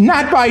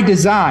 Not by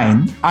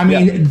design. I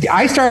mean,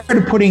 I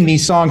started putting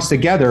these songs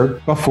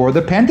together before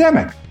the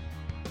pandemic,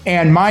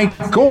 and my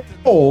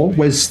goal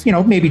was,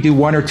 maybe do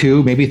 1 or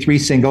 2, maybe 3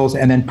 singles,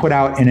 and then put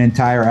out an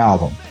entire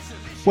album.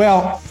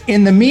 Well,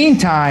 in the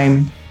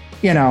meantime,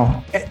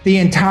 the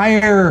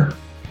entire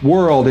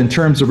world in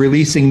terms of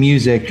releasing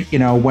music,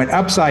 went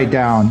upside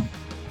down.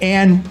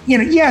 And,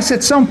 yes,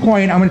 at some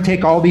point I'm going to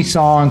take all these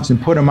songs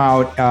and put them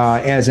out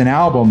as an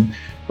album.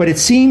 But it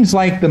seems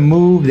like the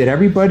move that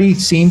everybody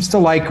seems to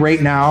like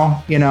right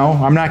now,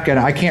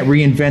 I can't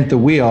reinvent the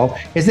wheel,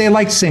 is they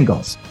like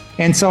singles.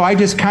 And so I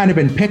just kind of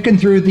been picking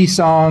through these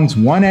songs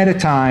one at a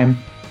time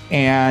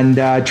and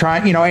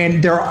trying,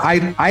 and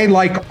I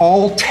like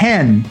all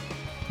 10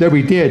 that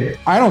we did.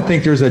 I don't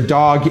think there's a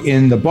dog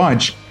in the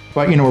bunch,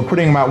 but, we're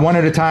putting them out one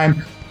at a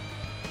time.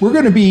 We're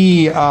going to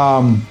be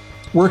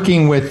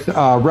working with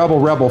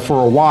Rebel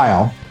for a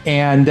while.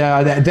 And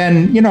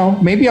then,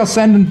 maybe I'll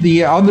send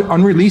the other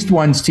unreleased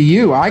ones to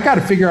you. I got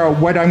to figure out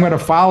what I'm going to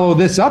follow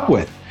this up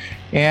with.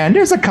 And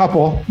there's a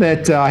couple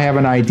that I have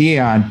an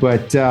idea on,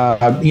 but,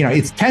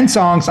 it's 10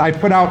 songs. I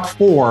put out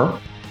 4.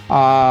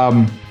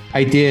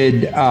 I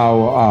did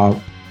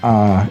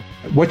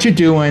What You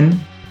Doing.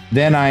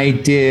 Then I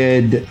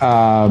did,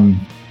 what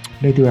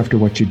did I do after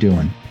What You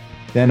Doing?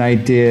 Then I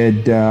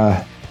did,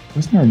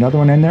 wasn't there another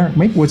one in there?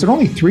 Maybe, was it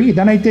only 3?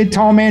 Then I did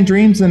Tall Man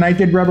Dreams, and I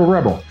did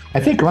Rebel. I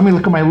think, let me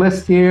look at my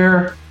list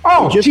here.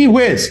 Oh, gee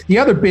whiz. The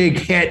other big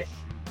hit,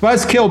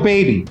 Buzzkill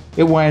Baby.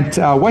 It went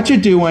What You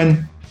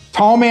Doing,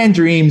 Tall Man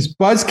Dreams,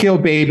 Buzzkill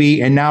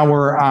Baby, and now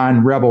we're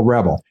on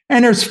Rebel.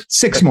 And there's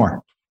 6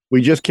 more.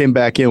 We just came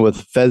back in with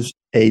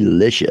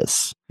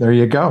Fez-A-licious. There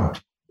you go.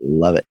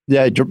 Love it.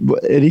 Yeah.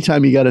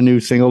 Anytime you got a new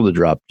single to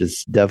drop,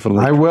 just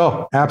definitely. I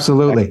will.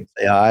 Absolutely.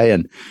 Say hi.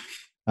 And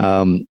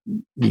you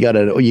got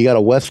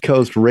a West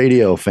Coast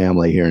radio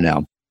family here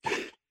now.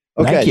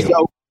 Okay.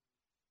 So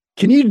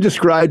can you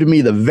describe to me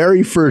the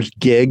very first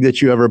gig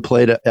that you ever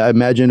played? I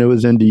imagine it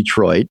was in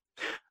Detroit,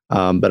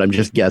 but I'm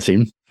just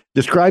guessing.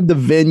 Describe the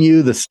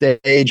venue, the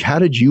stage. How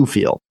did you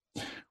feel?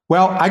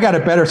 Well, I got a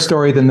better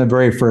story than the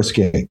very first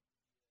gig.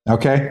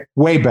 Okay.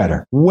 Way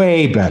better.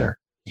 Way better.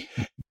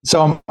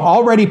 So I'm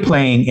already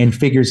playing in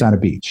Figures on a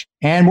Beach,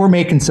 and we're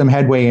making some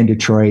headway in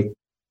Detroit.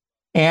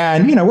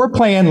 And, we're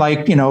playing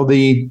like,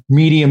 the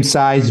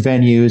medium-sized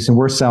venues, and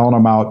we're selling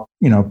them out,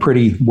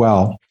 pretty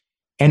well.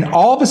 And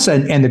all of a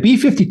sudden, and the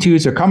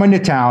B-52s are coming to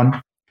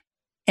town.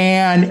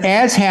 And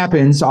as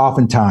happens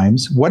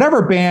oftentimes,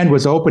 whatever band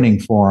was opening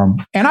for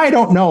them, and I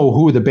don't know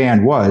who the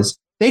band was,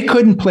 they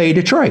couldn't play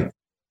Detroit.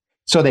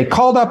 So they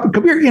called up,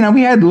 we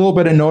had a little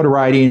bit of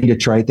notoriety in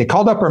Detroit. They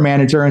called up our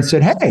manager and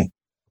said, hey,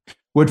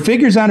 would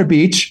Figures on a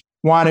Beach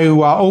want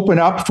to open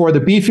up for the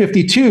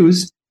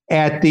B-52s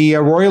at the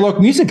Royal Oak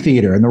Music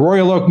Theater? And the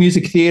Royal Oak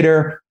Music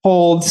Theater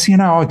holds,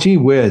 gee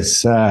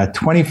whiz,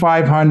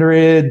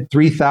 2,500,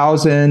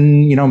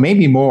 3,000,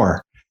 maybe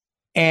more.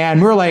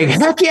 And we're like,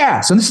 heck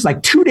yeah. So this is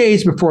like 2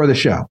 days before the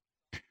show.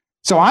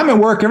 So I'm at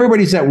work.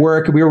 Everybody's at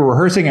work. We were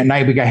rehearsing at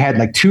night. We had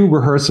like 2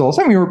 rehearsals.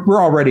 I mean,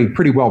 we're already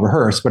pretty well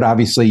rehearsed, but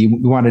obviously we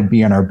wanted to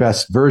be in our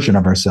best version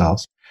of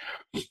ourselves.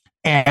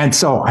 And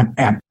so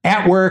I'm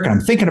at work and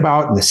I'm thinking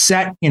about the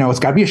set. It's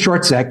got to be a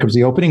short set because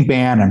the opening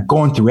band. I'm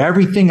going through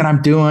everything that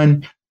I'm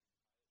doing.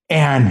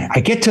 And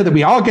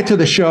we all get to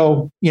the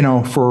show,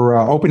 for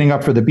opening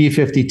up for the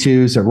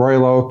B-52s at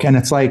Royal Oak. And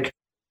it's like,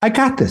 I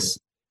got this.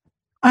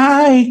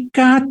 I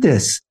got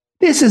this.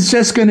 This is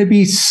just going to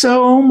be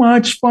so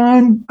much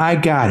fun. I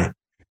got it.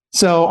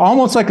 So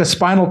almost like a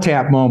Spinal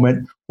Tap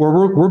moment where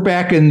we're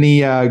back in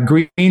the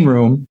green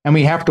room and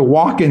we have to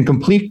walk in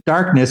complete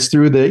darkness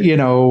through the,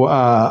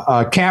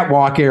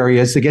 catwalk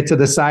areas to get to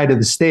the side of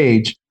the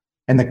stage,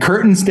 and the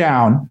curtain's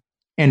down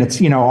and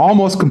it's,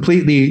 almost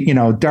completely,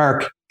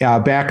 dark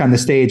back on the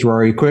stage where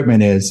our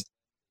equipment is.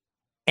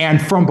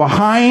 And from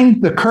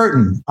behind the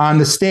curtain on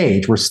the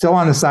stage, we're still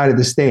on the side of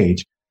the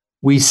stage,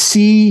 we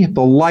see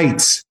the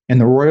lights in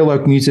the Royal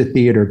Oak Music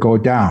Theater go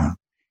down.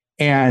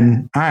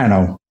 And I don't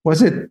know,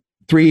 was it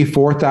 3,000,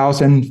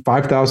 4,000,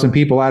 5,000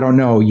 people? I don't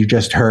know. You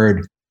just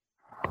heard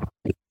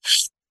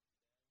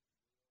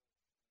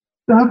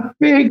the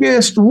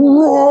biggest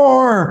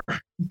roar.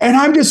 And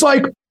I'm just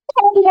like,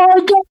 oh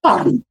my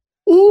God,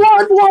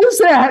 what was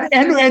that?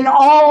 And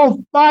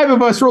all 5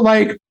 of us were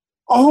like,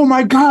 oh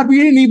my God, we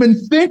didn't even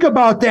think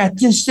about that.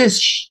 Just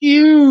this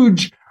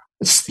huge,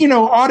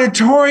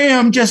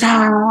 auditorium, just,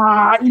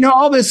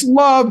 all this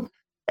love.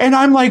 And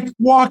I'm like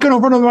walking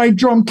over to my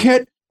drum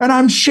kit and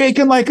I'm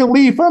shaking like a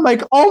leaf. I'm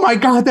like, oh my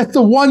God, that's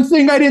the one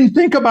thing I didn't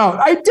think about.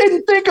 I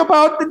didn't think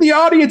about the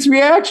audience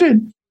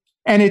reaction.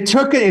 And it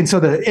took it. And so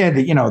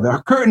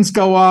the curtains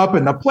go up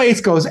and the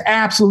place goes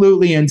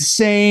absolutely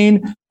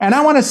insane. And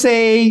I want to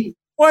say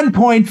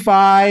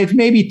 1.5,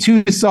 maybe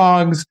 2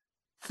 songs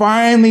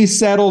finally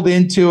settled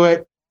into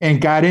it and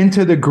got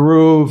into the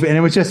groove. And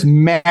it was just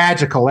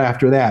magical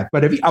after that.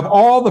 But of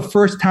all the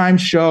first time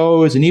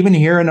shows and even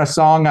hearing a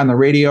song on the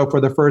radio for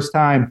the first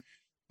time,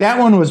 that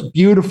one was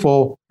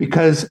beautiful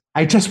because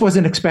I just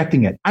wasn't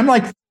expecting it. I'm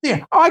like,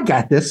 yeah, I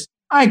got this.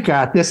 I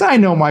got this. I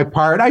know my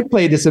part. I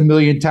played this a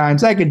million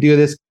times. I can do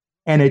this.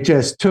 And it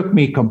just took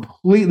me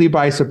completely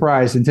by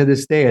surprise. And to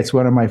this day, it's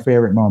one of my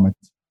favorite moments.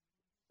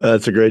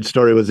 That's a great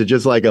story. Was it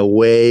just like a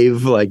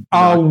wave? Like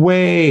a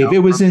wave. It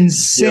was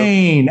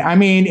insane. I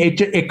mean,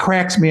 it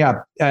cracks me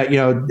up,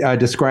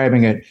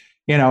 describing it,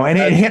 and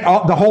it hit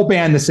the whole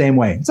band the same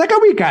way. It's like, oh,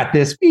 we got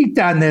this. We've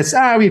done this.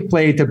 We've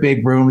played to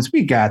big rooms.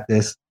 We got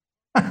this.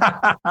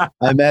 I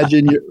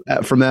imagine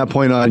from that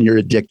point on, you're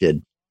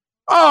addicted.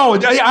 Oh,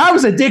 I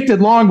was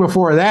addicted long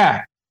before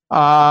that.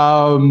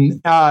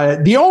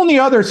 The only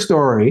other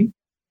story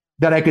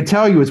that I could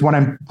tell you is when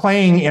I'm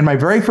playing in my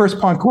very first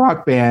punk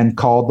rock band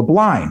called The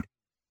Blind.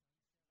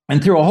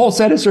 And through a whole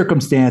set of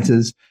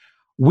circumstances,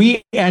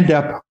 we end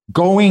up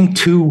going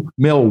to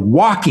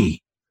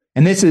Milwaukee.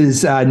 And this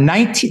is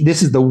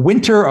the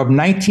winter of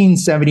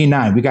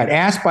 1979. We got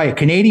asked by a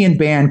Canadian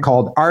band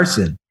called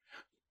Arson.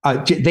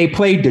 They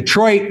played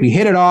Detroit. We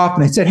hit it off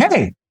and they said,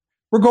 hey,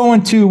 we're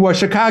going to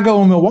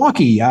Chicago and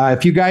Milwaukee.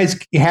 If you guys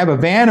have a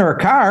van or a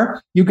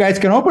car, you guys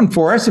can open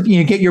for us if you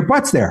can get your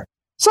butts there.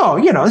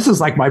 So, this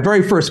is like my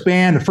very first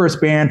band, the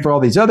first band for all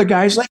these other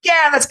guys. Like,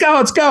 yeah, let's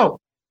go.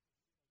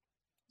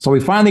 So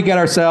we finally get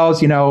ourselves,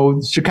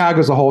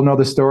 Chicago's a whole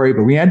nother story,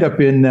 but we end up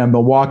in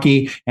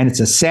Milwaukee and it's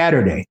a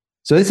Saturday.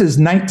 So this is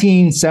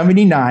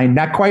 1979,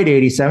 not quite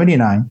 80,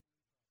 79.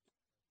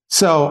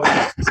 So,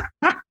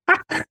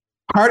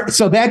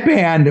 so that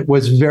band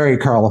was very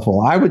colorful.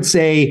 I would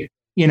say,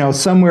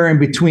 somewhere in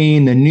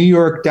between the New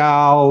York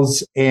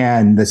Dolls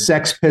and the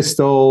Sex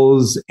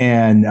Pistols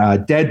and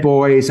Dead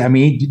Boys. I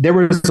mean, there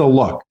was a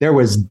look. There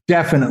was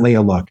definitely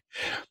a look.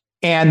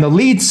 And the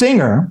lead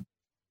singer,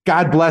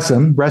 God bless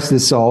him, rest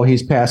his soul,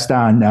 he's passed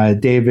on,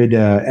 David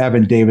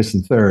Evan Davis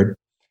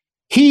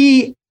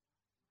III.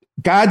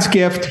 God's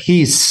gift,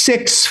 he's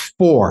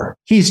 6'4".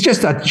 He's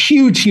just a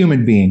huge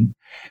human being.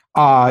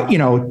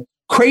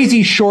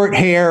 Crazy short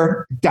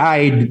hair,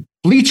 dyed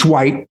bleach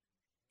white.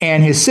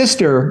 And his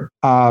sister,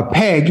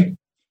 Peg,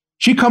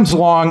 She comes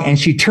along and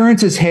she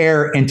turns his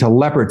hair into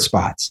leopard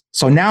spots.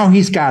 So now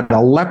he's got a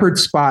leopard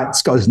spot.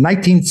 It goes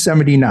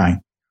 1979.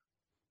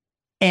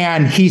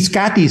 And he's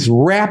got these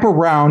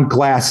wraparound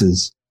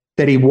glasses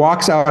that he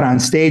walks out on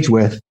stage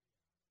with.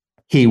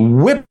 He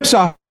whips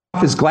off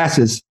his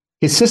glasses.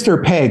 His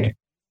sister Peg,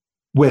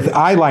 with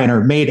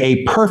eyeliner, made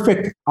a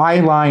perfect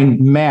eyeline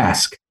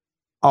mask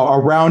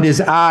around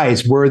his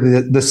eyes where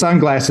the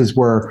sunglasses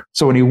were.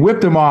 So when he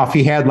whipped them off,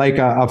 he had like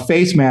a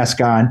face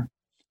mask on.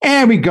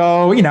 And we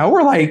go,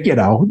 we're like,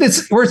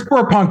 we're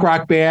a punk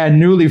rock band,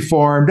 newly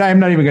formed. I'm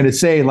not even going to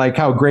say like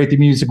how great the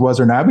music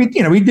was or not. We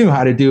knew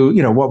how to do,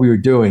 what we were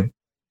doing.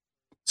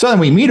 So then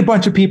we meet a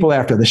bunch of people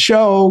after the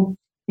show.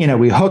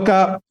 We hook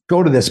up,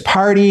 go to this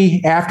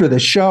party after the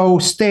show,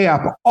 stay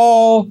up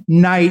all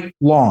night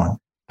long,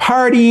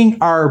 partying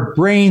our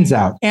brains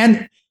out.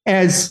 And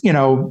as,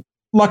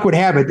 luck would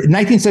have it, in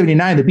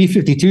 1979, the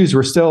B-52s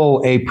were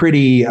still a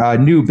pretty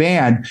new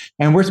band.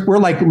 And we're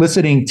like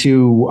listening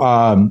to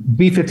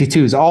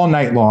B-52s all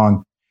night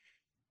long.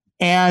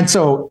 And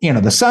so,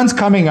 the sun's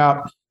coming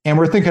up and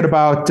we're thinking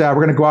about, we're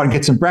going to go out and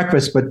get some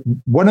breakfast. But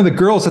one of the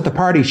girls at the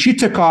party, she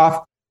took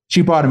off.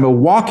 She bought a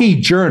Milwaukee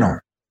Journal,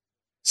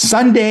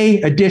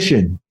 Sunday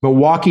edition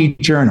Milwaukee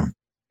Journal.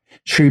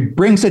 She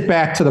brings it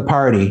back to the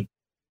party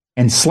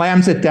and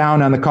slams it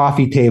down on the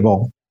coffee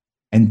table.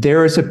 And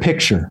there is a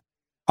picture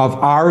of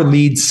our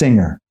lead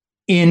singer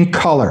in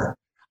color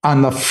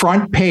on the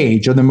front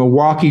page of the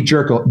Milwaukee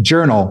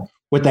Journal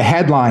with the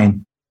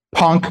headline,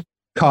 "Punk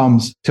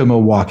Comes to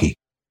Milwaukee."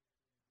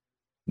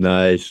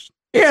 Nice.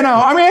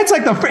 It's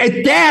like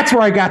that's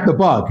where I got the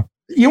bug.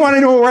 You want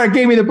to know where it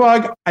gave me the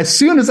bug? As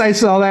soon as I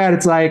saw that,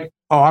 it's like,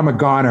 oh, I'm a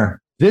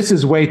goner. This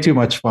is way too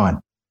much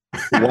fun.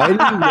 Why do you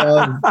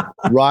love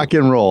rock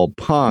and roll,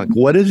 punk?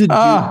 What does it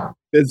do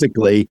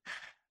physically?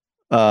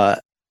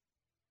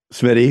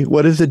 Smitty,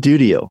 what does it do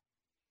to you?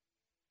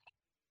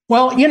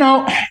 Well,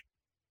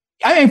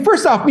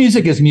 first off,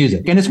 music is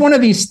music. And it's one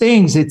of these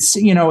things. It's,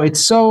 it's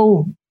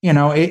so,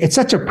 it's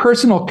such a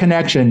personal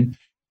connection.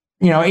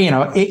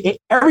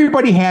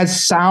 Everybody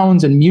has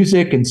sounds and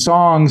music and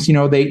songs,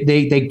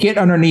 they get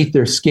underneath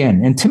their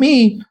skin. And to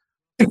me,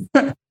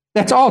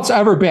 that's all it's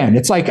ever been.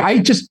 It's like, I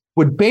just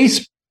would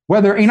base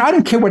whether, I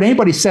didn't care what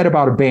anybody said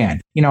about a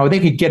band. They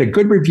could get a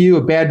good review,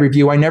 a bad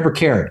review. I never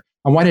cared.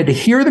 I wanted to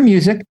hear the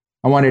music.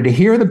 I wanted to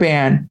hear the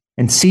band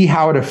and see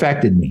how it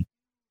affected me.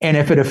 And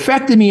if it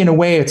affected me in a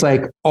way, it's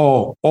like,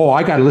 oh,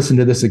 I got to listen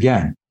to this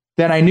again.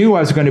 Then I knew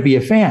I was going to be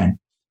a fan.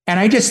 And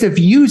I just have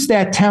used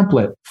that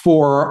template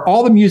for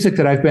all the music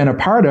that I've been a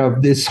part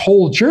of this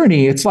whole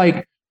journey. It's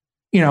like,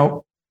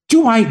 do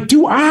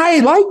I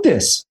like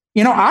this?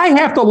 I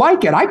have to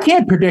like it. I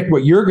can't predict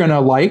what you're going to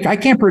like. I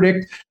can't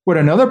predict what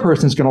another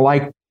person's going to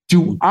like.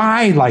 Do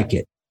I like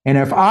it? And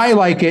if I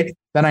like it,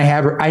 then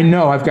I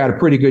know I've got a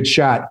pretty good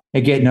shot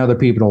at getting other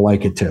people to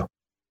like it too.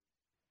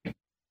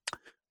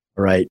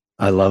 Right.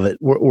 I love it.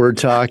 We're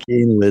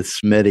talking with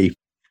Smitty,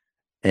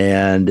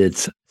 and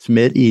it's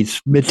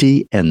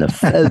Smitty and the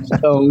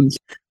Fezztones.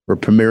 We're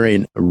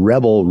premiering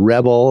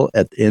Rebel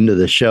at the end of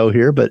the show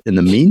here. But in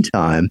the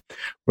meantime,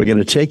 we're going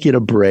to take you to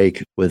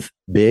break with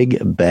Big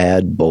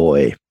Bad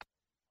Boy.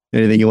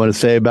 Anything you want to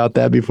say about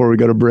that before we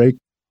go to break?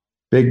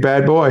 Big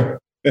Bad Boy.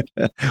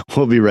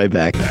 We'll be right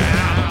back.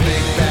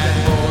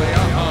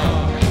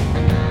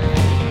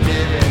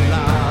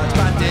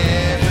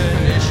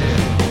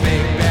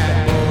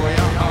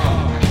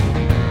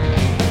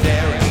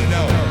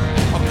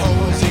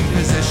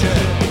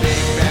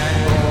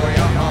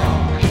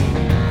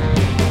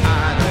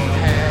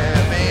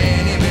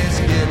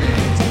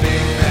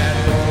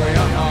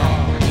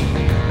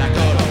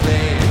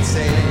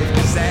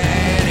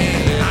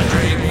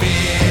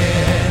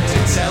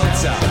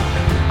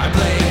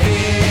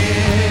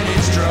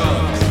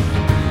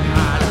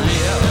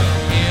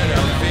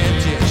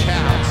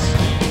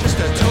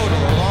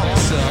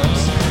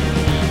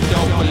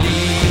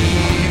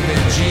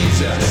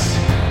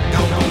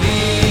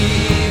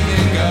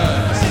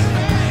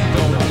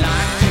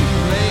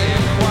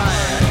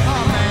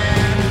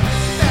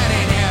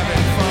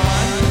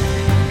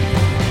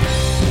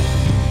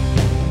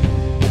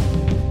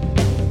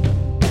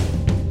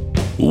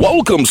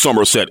 Welcome,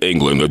 Somerset,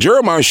 England. The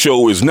Jeremiah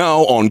Show is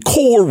now on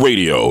Core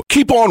Radio.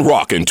 Keep on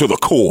rocking to the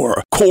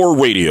core. Core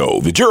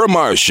Radio. The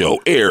Jeremiah Show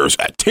airs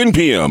at 10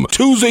 p.m.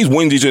 Tuesdays,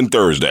 Wednesdays, and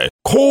Thursdays.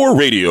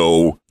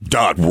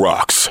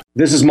 CoreRadio.rocks.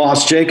 This is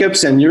Moss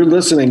Jacobs, and you're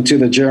listening to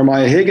the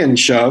Jeremiah Higgins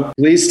Show.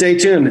 Please stay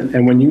tuned.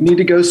 And when you need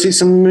to go see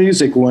some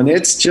music, when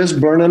it's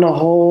just burning a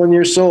hole in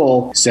your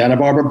soul, Santa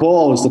Barbara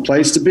Bowl is the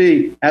place to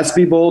be.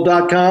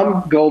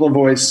 SBBowl.com,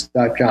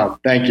 goldenvoice.com.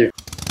 Thank you.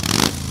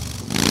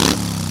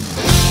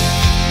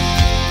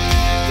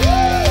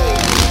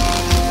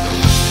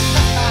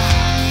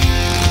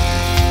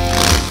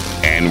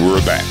 And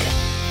we're back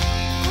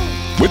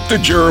with the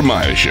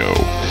Jeremiah Show.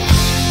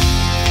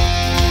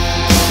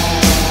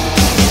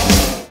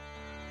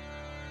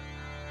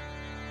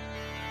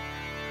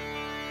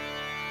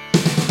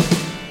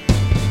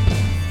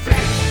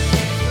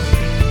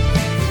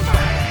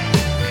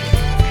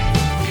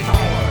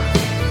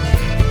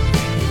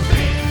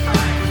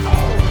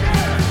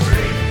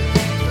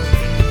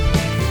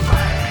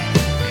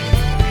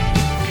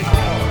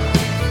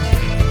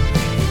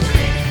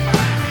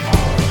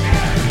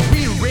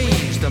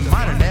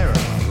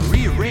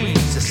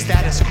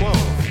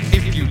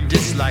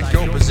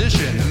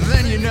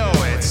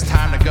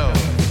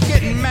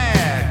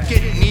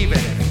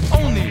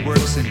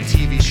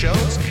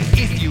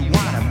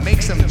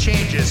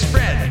 contagious.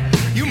 Friend,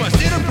 you must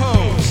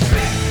interpose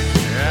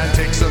and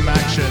take some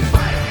action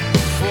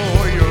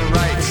for your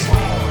rights.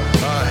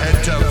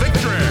 Ahead to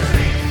victory.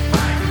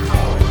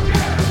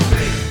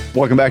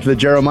 Welcome back to the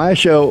Jeremiah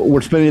Show.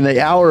 We're spending the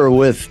hour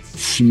with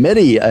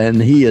Smitty,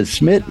 and he is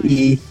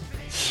Smitty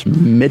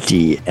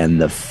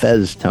and the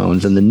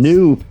Fezztones. And the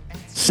new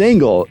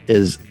single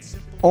is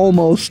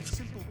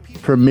almost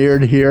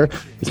premiered here.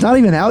 It's not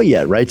even out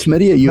yet, right,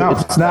 Smitty? No,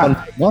 it's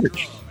not.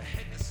 March.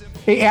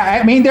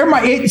 I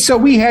mean, so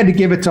we had to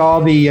give it to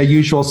all the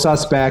usual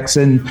suspects,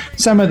 and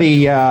some of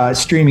the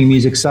streaming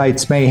music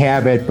sites may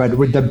have it, but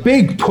with the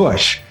big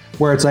push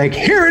where it's like,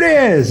 here it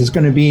is, it's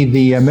going to be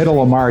the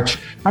middle of March.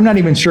 I'm not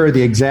even sure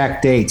the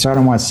exact date, so I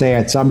don't want to say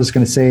it, so I'm just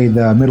going to say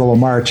the middle of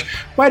March.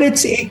 But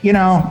it's,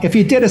 if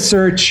you did a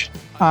search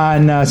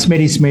on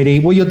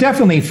Smitty, well, you'll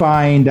definitely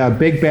find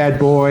Big Bad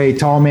Boy,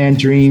 Tall Man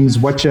Dreams,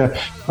 What You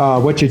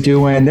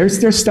Doing.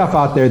 There's stuff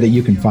out there that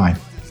you can find.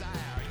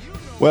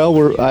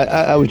 Well,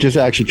 I was just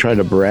actually trying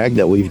to brag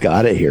that we've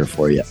got it here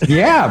for you.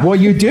 Yeah, well,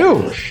 you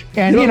do.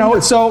 And,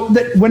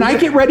 when I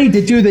get ready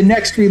to do the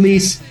next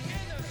release,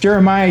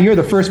 Jeremiah, you're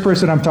the first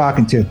person I'm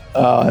talking to.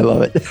 Oh, I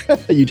love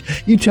it.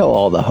 You tell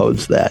all the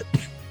hosts that.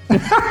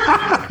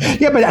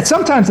 Yeah, but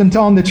sometimes I'm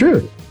telling the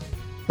truth.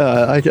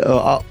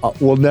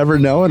 We'll never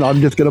know, and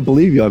I'm just going to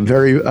believe you. I'm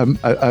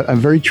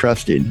very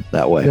trusting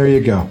that way. There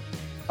you go.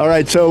 All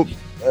right, so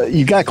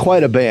you got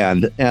quite a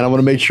band, and I want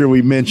to make sure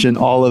we mention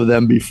all of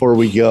them before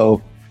we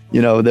go.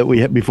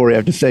 Before we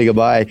have to say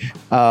goodbye.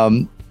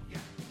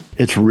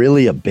 It's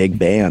really a big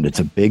band. It's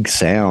a big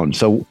sound.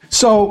 So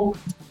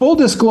full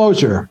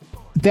disclosure,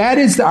 that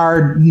is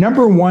our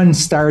number one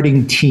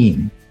starting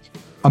team.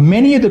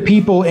 Many of the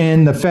people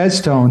in the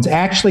Fezztones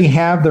actually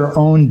have their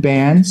own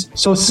bands,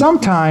 so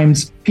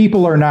sometimes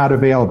people are not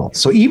available.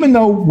 So even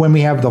though when we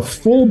have the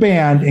full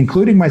band,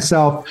 including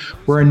myself,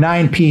 we're a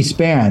 9-piece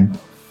band,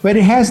 but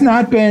it has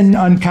not been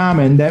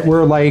uncommon that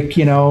we're like,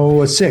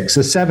 a 6, a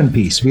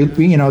 7-piece. We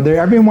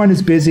everyone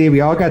is busy.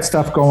 We all got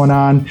stuff going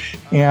on,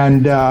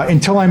 and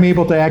until I'm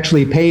able to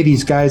actually pay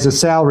these guys a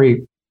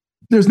salary,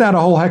 there's not a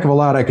whole heck of a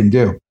lot I can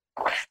do.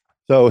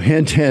 So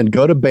hint,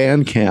 go to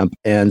Bandcamp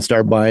and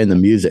start buying the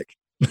music.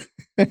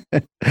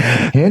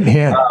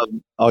 Hint.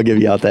 I'll give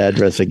you out the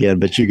address again,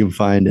 but you can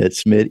find it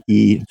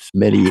Smitty,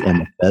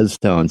 and the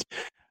Fezztones.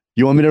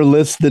 You want me to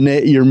list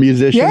your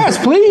musicians?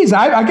 Yes, please.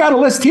 I got a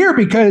list here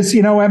because,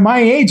 at my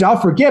age,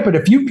 I'll forget. But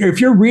if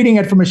you're reading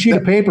it from a sheet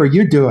of paper,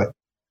 you do it.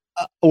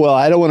 Well,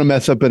 I don't want to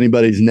mess up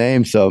anybody's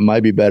name, so it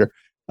might be better.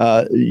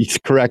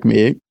 Correct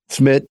me.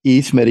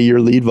 Smitty, your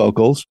lead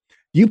vocals.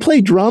 You play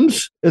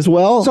drums as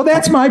well? So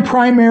that's my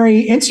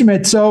primary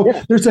instrument. So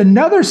There's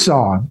another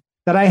song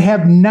that I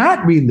have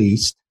not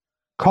released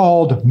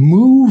called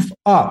Move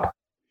Up.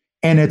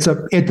 And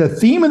the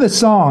theme of the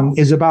song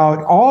is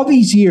about all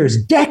these years,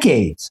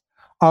 decades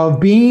of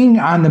being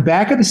on the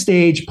back of the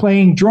stage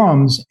playing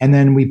drums. And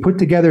then we put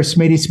together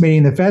Smitty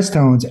and the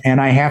Fezztones, and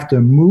I have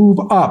to move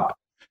up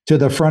to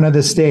the front of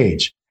the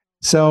stage.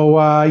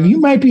 So you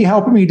might be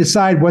helping me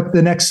decide what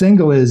the next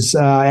single is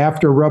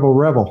after Rebel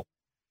Rebel.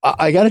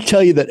 I got to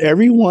tell you that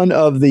every one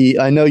of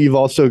I know you've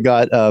also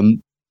got,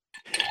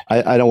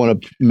 I don't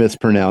want to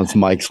mispronounce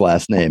Mike's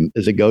last name.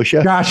 Is it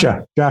Gosha?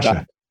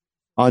 Gosha.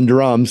 On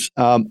drums.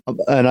 And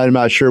I'm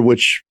not sure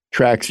which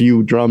tracks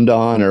you drummed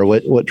on or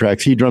what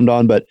tracks he drummed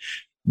on, but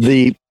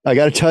I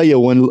got to tell you,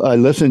 when I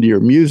listened to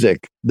your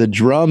music, the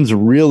drums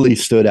really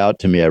stood out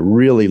to me. I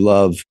really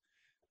love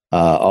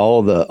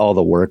all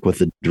the work with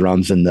the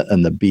drums and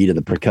the beat and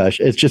the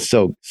percussion. It's just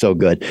so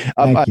good.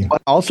 I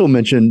also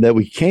mentioned that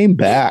we came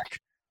back.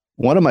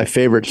 One of my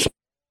favorite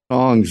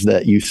songs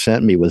that you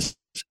sent me was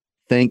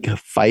Think,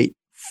 Fight,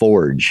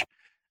 Forge.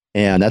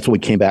 And that's what we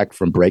came back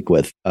from break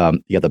with.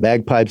 You got the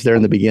bagpipes there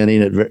in the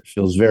beginning. It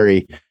feels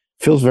very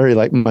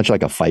much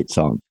like a fight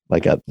song,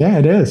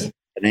 it is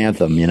an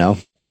anthem,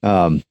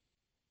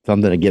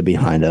 something to get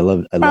behind. I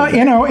love it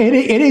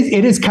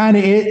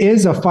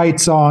is a fight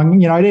song.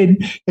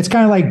 It's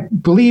kind of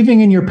like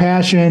believing in your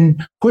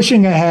passion,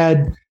 pushing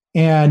ahead,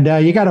 and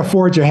you got to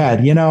forge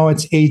ahead. You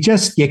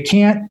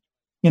can't,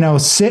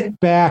 sit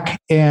back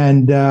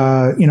and,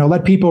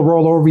 let people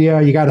roll over you.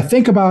 You got to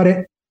think about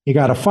it. You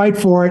got to fight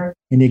for it,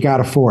 and you got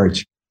to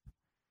forge.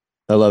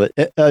 I love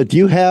it. Do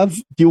you have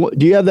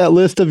that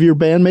list of your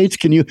bandmates?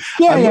 Can you?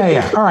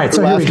 Yeah. All right.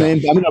 So last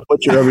names. I'm going to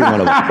butcher every one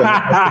of them.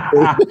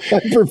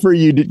 I prefer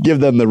you to give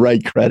them the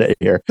right credit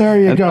here.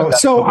 There you go.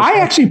 So I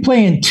actually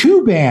play in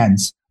 2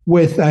 bands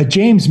with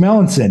James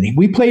Mellinson.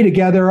 We play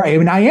together. I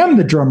am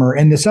the drummer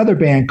in this other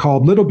band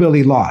called Little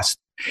Billy Lost.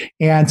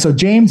 And so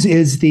James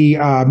is the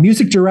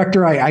music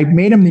director. I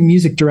made him the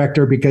music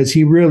director because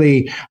he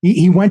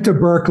went to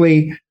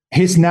Berkeley.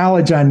 His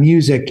knowledge on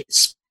music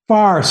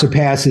far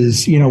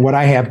surpasses, what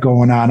I have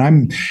going on.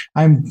 I'm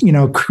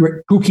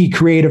kooky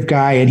creative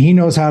guy, and he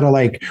knows how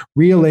to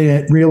reel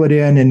it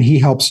in, and he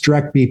helps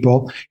direct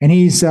people. And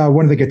he's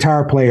one of the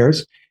guitar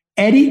players.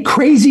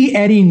 Crazy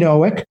Eddie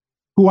Noack,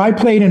 who I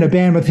played in a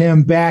band with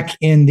him back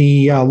in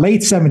the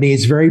late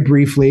 70s, very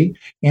briefly.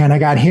 And I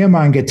got him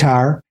on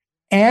guitar.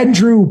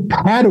 Andrew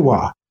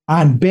Padua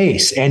on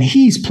bass, and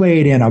he's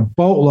played in a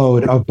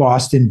boatload of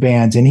Boston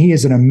bands, and he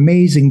is an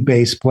amazing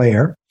bass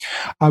player.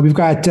 We've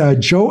got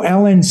Joe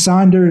Ellen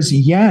Saunders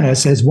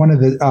Yanis as one of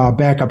the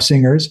backup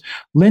singers.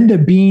 Linda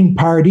Bean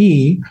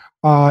Pardee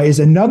is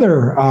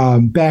another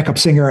backup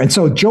singer. And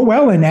so Joe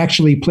Ellen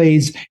actually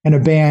plays in a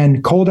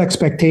band, Cold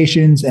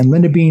Expectations, and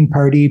Linda Bean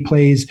Pardee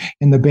plays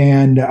in the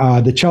band,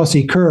 the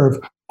Chelsea Curve.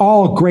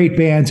 All great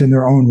bands in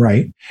their own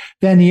right.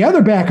 Then the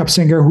other backup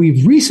singer who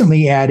we've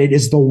recently added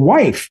is the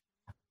wife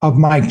of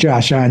Mike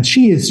Joshua, and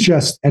she is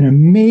just an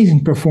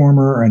amazing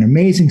performer, an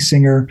amazing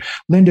singer,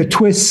 Linda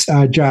Twiss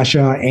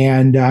Joshua,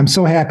 and I'm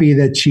so happy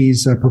that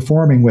she's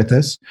performing with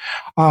us.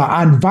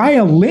 On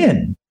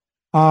violin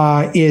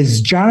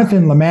is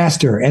Jonathan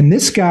Lemaster, and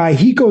this guy,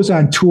 he goes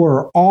on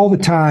tour all the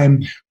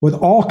time with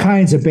all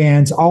kinds of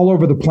bands all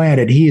over the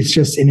planet. He is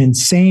just an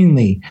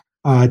insanely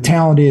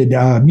talented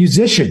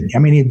musician. I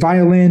mean,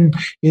 violin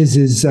is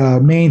his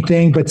main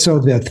thing, but so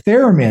the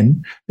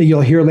theremin that you'll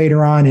hear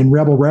later on in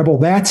Rebel Rebel,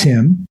 that's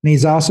him. And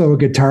he's also a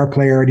guitar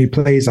player, and he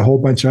plays a whole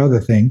bunch of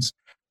other things.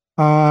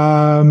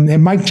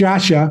 And Mike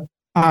Joshua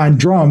on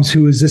drums,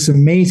 who is this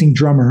amazing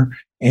drummer,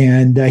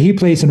 and he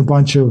plays in a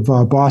bunch of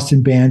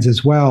Boston bands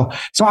as well.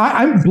 So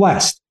I'm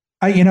blessed.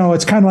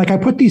 It's kind of like I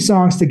put these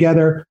songs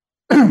together.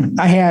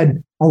 I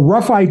had a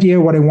rough idea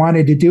what I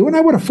wanted to do, and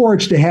I would have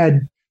forged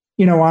ahead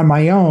on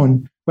my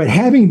own, but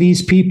having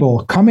these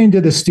people come into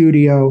the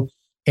studio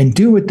and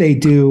do what they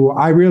do,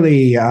 I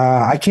really,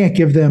 I can't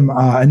give them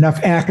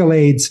enough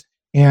accolades.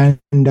 And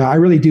I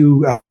really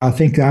do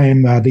think I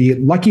am the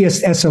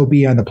luckiest SOB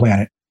on the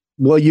planet.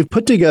 Well, you've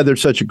put together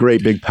such a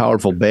great, big,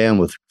 powerful band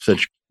with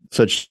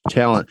such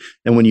talent.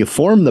 And when you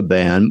formed the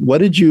band, what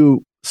did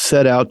you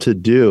set out to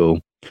do?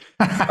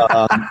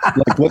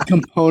 Like, what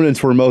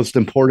components were most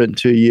important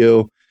to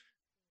you?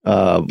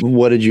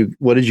 What did you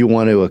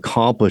want to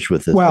accomplish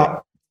with this?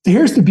 Well,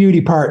 here's the beauty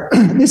part.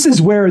 This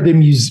is where the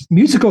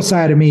musical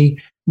side of me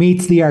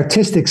meets the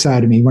artistic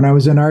side of me when I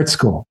was in art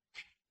school.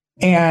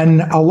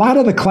 And a lot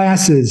of the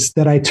classes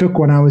that I took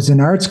when I was in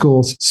art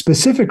schools,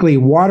 specifically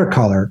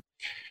watercolor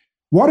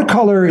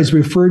is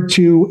referred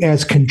to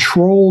as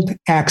controlled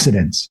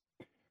accidents.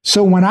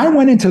 So when I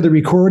went into the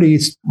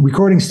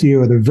recording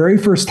studio the very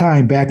first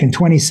time back in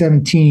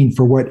 2017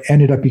 for what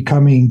ended up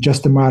becoming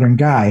Just a Modern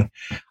Guy,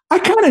 I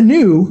kind of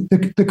knew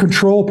the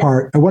control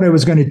part of what I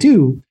was going to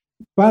do,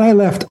 but I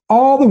left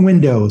all the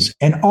windows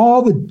and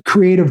all the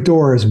creative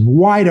doors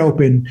wide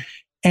open.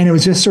 And it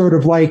was just sort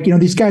of like,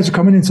 these guys are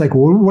coming in. It's like,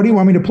 well, what do you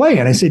want me to play?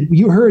 And I said,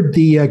 you heard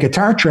the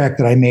guitar track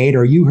that I made,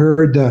 or you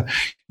heard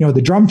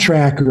the drum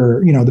track,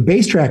 or, the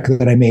bass track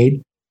that I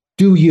made.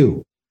 Do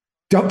you?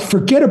 Don't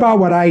forget about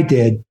what I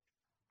did.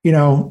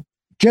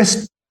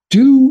 Just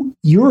do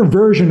your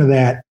version of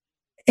that.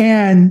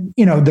 And,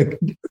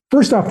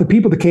 first off, the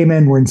people that came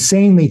in were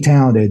insanely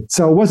talented.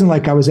 So it wasn't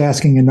like I was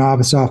asking a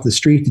novice off the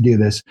street to do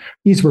this.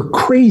 These were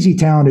crazy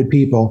talented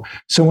people.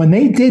 So when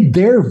they did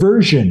their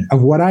version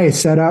of what I had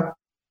set up,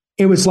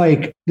 it was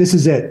like, this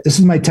is it. This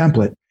is my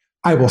template.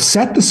 I will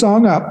set the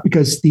song up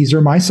because these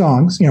are my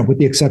songs, with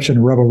the exception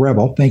of Rebel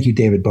Rebel. Thank you,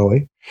 David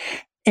Bowie.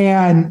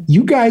 And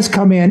you guys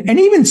come in. And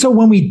even so,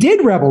 when we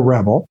did Rebel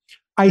Rebel,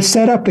 I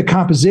set up the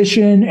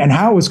composition and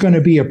how it was going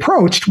to be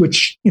approached,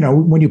 which,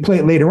 when you play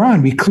it later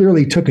on, we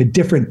clearly took a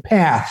different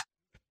path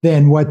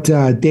than what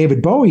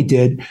David Bowie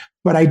did.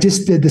 But I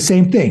just did the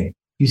same thing.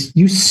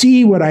 You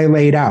see what I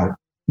laid out.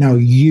 Now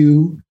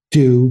you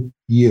do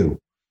you.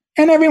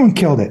 And everyone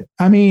killed it.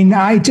 I mean, the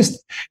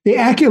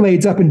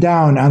accolades up and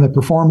down on the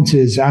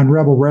performances on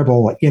Rebel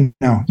Rebel,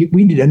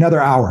 we need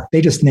another hour.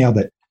 They just nailed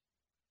it.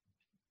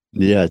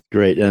 Yeah,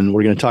 great. And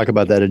we're going to talk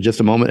about that in just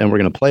a moment, and we're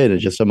going to play it in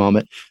just a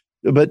moment.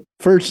 But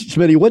first,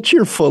 Smitty, what's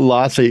your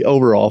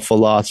overall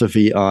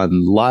philosophy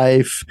on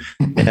life?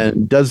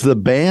 And does the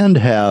band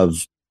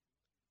have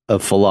a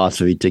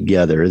philosophy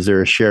together? Is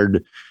there a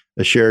shared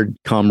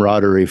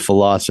camaraderie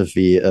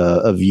philosophy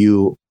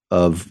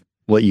of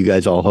what you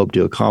guys all hope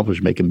to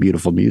accomplish, making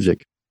beautiful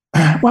music?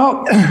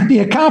 Well, the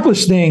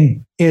accomplished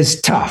thing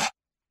is tough.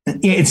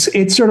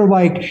 It's sort of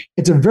like,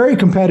 it's a very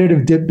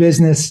competitive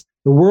business.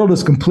 The world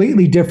is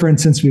completely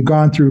different since we've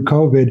gone through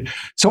COVID.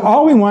 So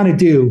all we want to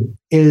do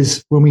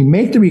is, when we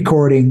make the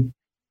recording,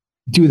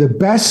 do the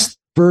best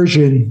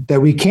version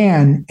that we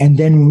can. And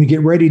then when we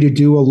get ready to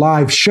do a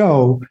live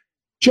show,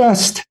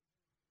 just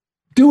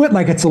do it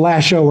like it's the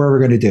last show we're ever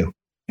going to do.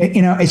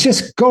 It's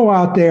just go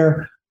out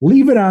there,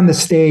 leave it on the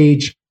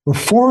stage,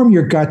 perform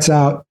your guts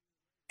out.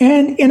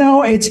 And,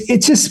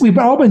 it's just, we've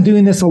all been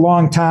doing this a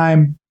long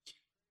time.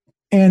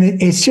 And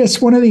it's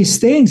just one of these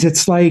things.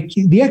 It's like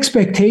the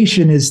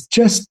expectation is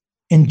just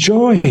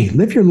enjoy,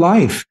 live your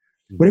life.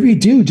 Whatever you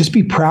do, just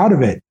be proud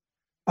of it.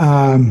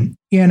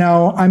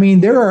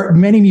 There are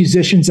many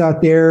musicians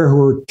out there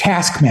who are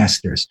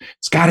taskmasters.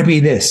 It's got to be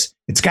this.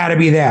 It's got to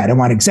be that. I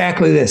want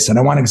exactly this, and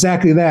I want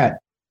exactly that.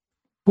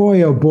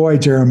 Boy, oh boy,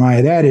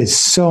 Jeremiah, that is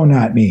so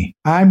not me.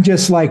 I'm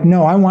just like,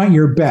 no, I want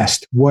your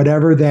best,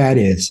 whatever that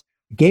is.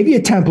 I gave you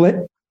a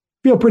template.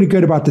 Feel pretty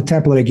good about the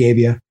template I gave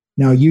you.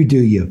 Now you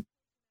do you.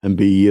 And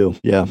be you.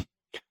 Yeah.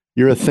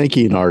 You're a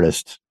thinking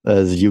artist,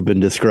 as you've been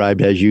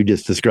described, as you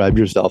just described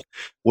yourself.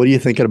 What are you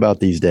thinking about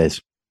these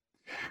days?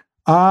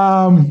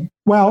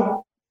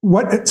 Well,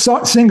 what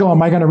single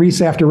am I going to release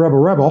after Rebel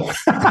Rebel?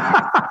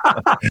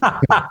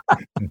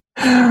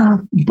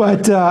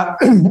 But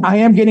I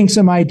am getting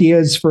some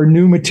ideas for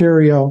new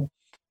material.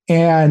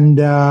 And,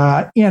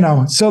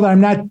 so that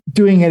I'm not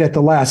doing it at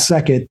the last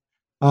second,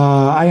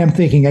 I am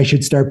thinking I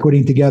should start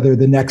putting together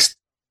the next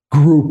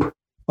group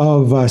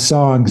of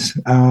songs.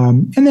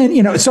 And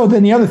then, so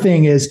then the other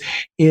thing is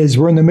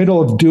we're in the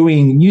middle of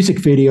doing music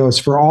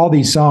videos for all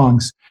these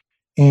songs.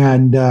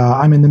 And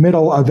I'm in the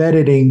middle of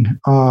editing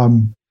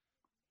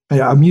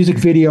a music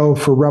video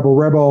for Rebel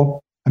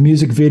Rebel, a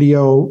music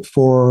video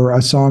for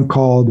a song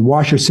called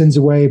Wash Your Sins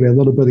Away by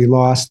Little Billy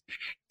Lost.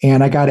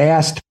 And I got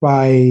asked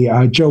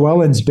by Joe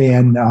Ellen's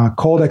band,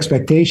 Cold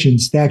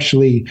Expectations, to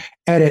actually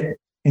edit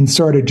and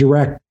sort of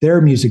direct their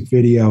music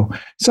video.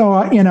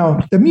 So,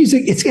 the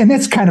music, and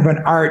that's kind of an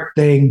art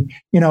thing,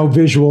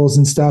 visuals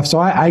and stuff. So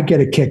I get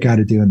a kick out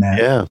of doing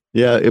that.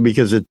 Yeah,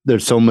 because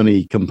there's so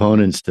many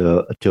components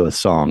to a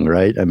song,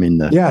 right? I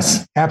mean,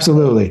 yes,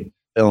 absolutely.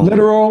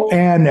 Literal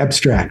and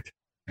abstract.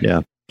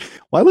 Yeah.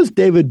 Why was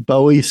David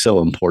Bowie so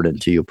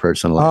important to you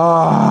personally?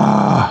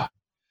 The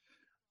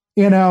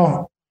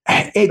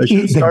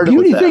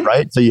beauty thing,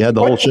 right? So you had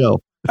the whole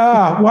show.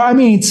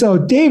 So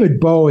David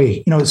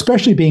Bowie,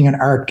 especially being an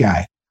art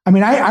guy. I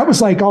mean, I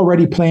was like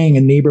already playing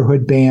in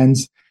neighborhood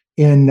bands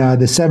in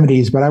the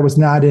 70s, but I was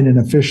not in an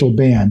official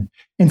band.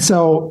 And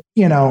so,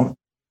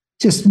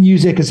 just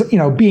music is,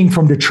 being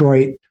from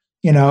Detroit,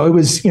 it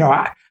was,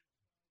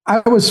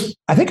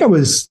 I think I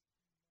was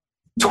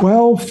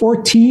 12,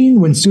 14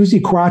 when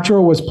Susie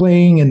Quattro was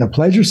playing in the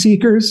Pleasure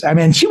Seekers. I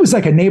mean, she was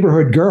like a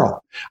neighborhood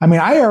girl. I mean,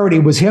 I already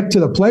was hip to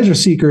the Pleasure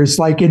Seekers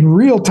like in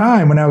real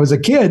time when I was a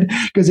kid,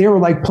 because they were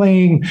like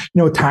playing,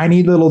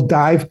 tiny little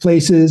dive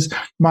places.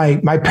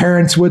 My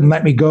parents wouldn't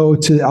let me go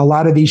to a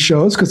lot of these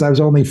shows because I was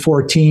only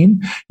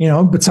 14,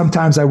 but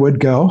sometimes I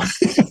would go.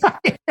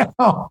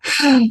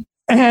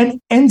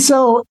 And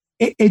so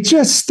it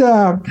just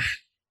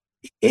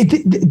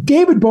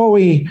David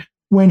Bowie,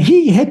 when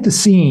he hit the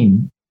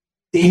scene,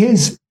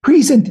 his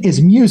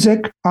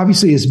music,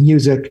 obviously his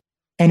music,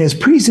 and his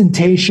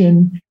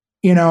presentation,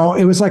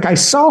 it was like I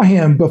saw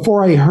him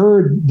before I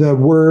heard the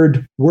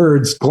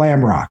words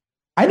glam rock.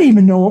 I didn't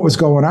even know what was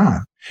going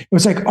on. It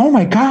was like, oh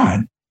my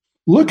God,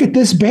 look at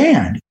this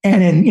band.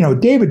 And then,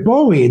 David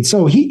Bowie. And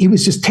so he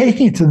was just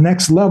taking it to the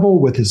next level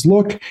with his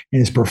look and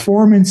his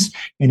performance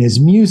and his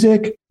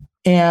music.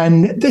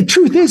 And the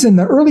truth is, in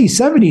the early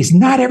 70s,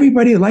 not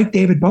everybody liked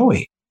David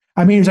Bowie.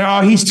 I mean, it's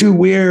like, oh, he's too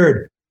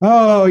weird.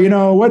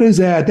 Oh, what is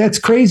that? That's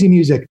crazy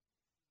music,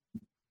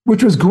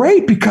 which was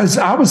great because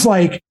I was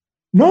like,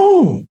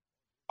 no,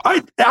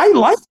 I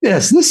like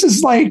this. This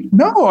is like,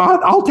 no,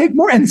 I'll take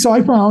more. And so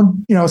I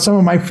found, some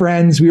of my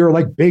friends, we were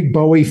like big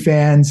Bowie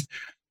fans.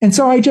 And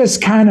so I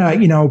just kind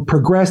of,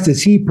 progressed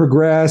as he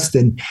progressed,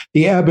 and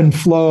the ebb and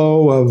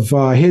flow of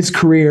his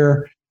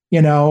career.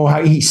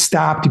 How he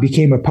stopped, he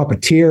became a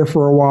puppeteer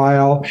for a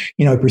while,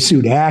 he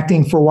pursued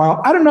acting for a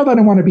while. I don't know that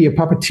I want to be a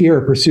puppeteer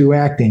or pursue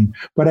acting,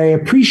 but I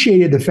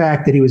appreciated the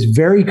fact that he was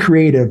very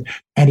creative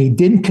and he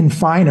didn't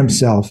confine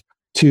himself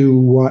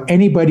to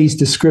anybody's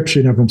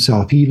description of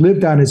himself. He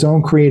lived on his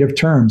own creative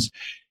terms.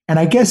 And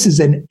I guess as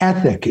an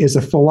ethic, as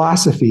a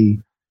philosophy,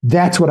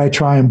 that's what I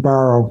try and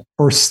borrow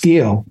or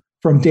steal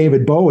from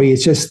David Bowie.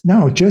 It's just,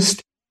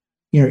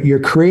 you're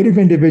a creative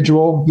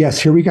individual.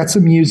 Yes, here we got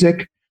some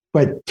music,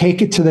 but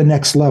take it to the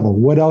next level.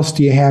 What else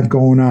do you have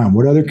going on?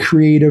 What other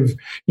creative,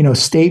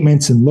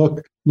 statements and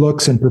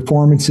looks and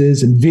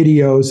performances and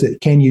videos that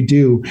can you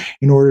do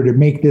in order to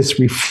make this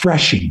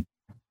refreshing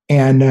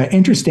and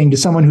interesting to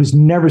someone who's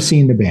never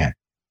seen the band?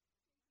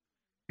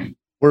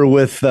 We're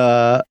with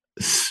Smitty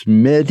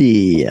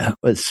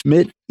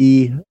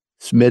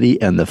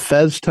and the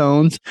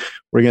Fezztones.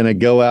 We're going to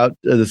go out.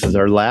 This is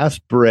our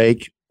last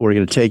break. We're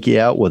going to take you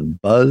out with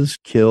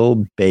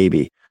Buzzkill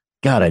Baby.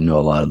 God, I know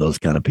a lot of those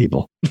kind of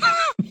people.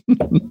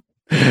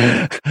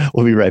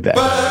 We'll be right back.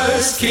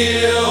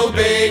 Buzzkill,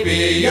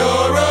 baby, you're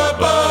a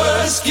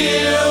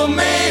buzzkill.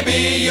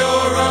 Maybe you're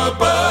a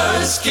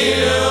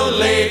buzzkill.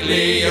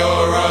 Lately, you're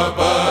a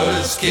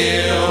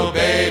buzzkill,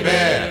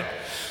 baby.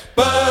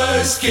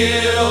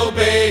 Buzzkill,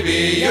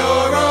 baby, you're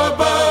a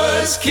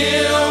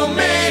buzzkill.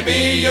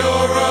 Maybe you're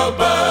a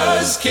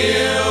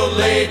buzzkill.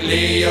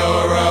 Lately, you're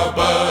a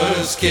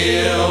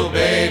buzzkill,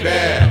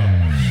 baby.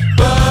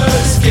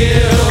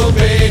 Buzzkill,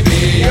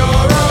 baby, you're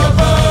a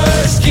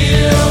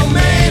buzzkill.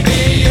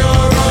 Maybe you're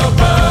a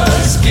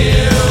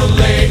buzzkill.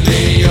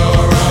 Lately, you're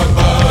a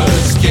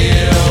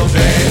buzzkill,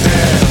 baby.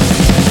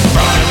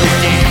 From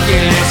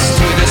ridiculous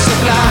to the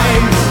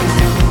sublime,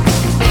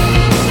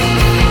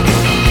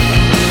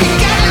 you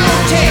got no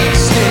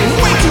taste and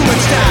way too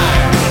much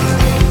time.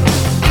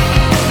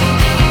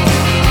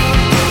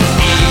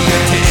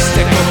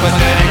 Egotistical,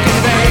 pathetic,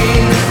 and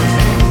vain.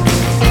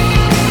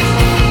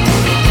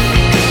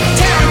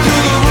 Tearing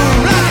through the room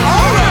like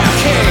alright.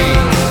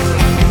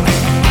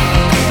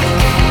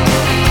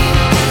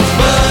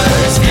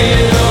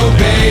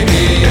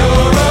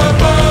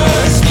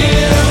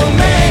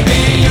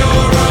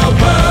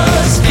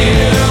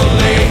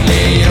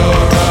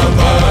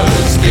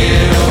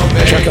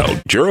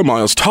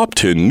 Jeremiah's top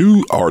 10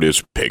 new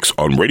artist picks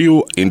on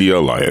Radio India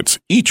Alliance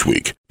each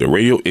week. The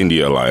Radio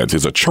India Alliance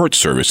is a chart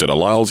service that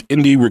allows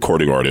indie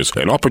recording artists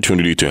an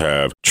opportunity to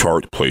have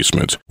chart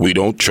placements. We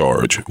don't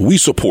charge. We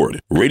support.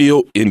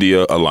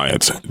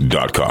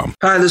 RadioIndiaAlliance.com.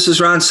 Hi, this is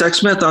Ron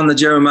Sexsmith on the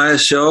Jeremiah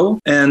Show,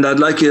 and I'd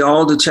like you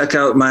all to check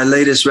out my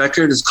latest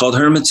record. It's called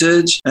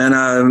Hermitage,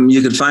 and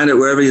you can find it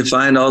wherever you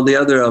find all the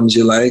other albums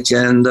you like,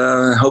 and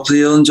hopefully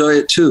you'll enjoy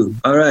it too.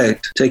 All right,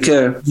 take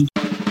care.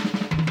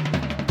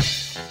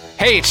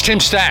 Hey, it's Tim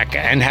Stack,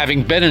 and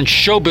having been in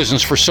show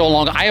business for so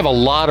long, I have a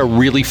lot of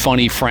really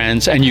funny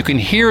friends, and you can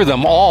hear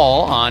them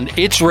all on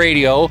It's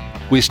Radio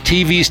with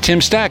TV's Tim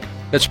Stack.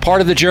 That's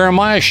part of the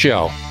Jeremiah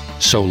Show.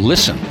 So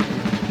listen.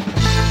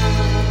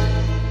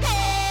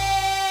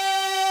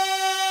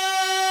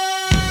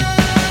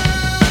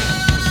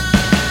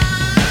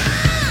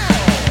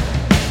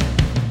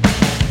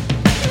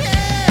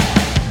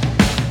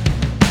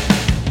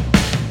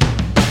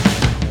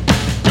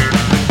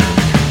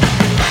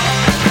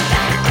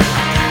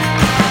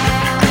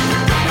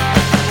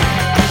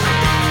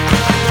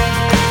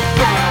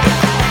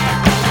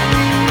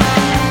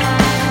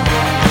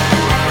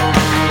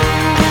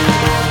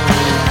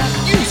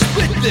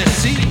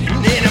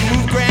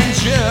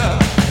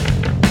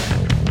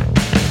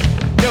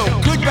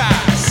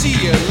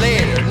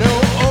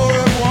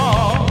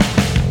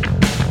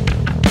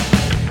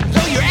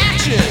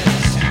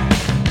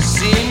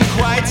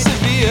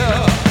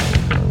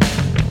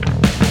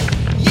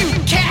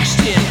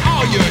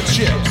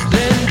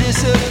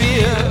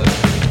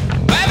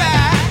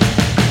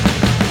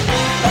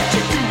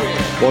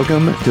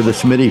 Welcome to the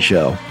Smitty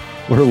Show.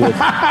 We're with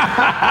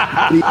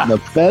the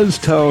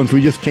Fezztones.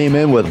 We just came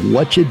in with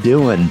What You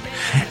Doing?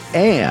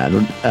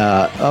 And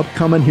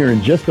upcoming here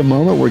in just a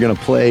moment, we're going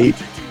to play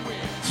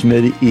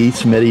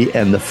Smitty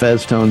and the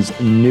Fezztones'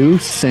 new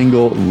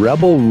single,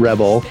 Rebel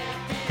Rebel.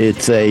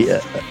 It's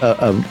a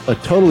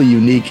totally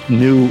unique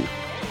new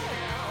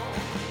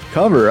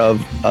cover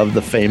of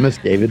the famous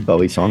David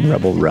Bowie song,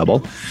 Rebel Rebel.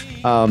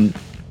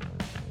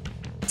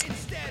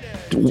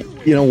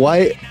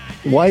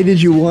 Why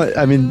did you want,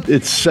 I mean,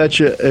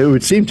 it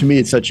would seem to me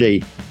it's such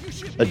a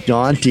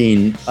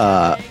daunting,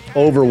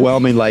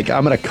 overwhelming, like,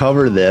 I'm going to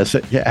cover this.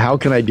 How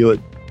can I do it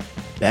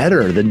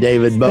better than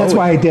David Bowie? That's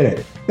why I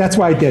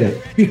did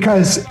it.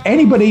 Because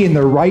anybody in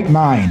their right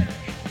mind,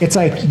 it's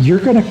like, you're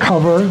going to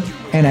cover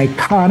an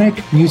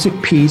iconic music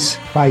piece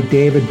by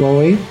David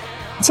Bowie.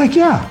 It's like,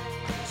 yeah,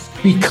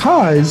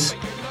 because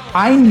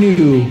I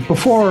knew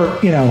before,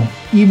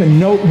 even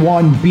note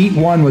one, beat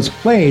one was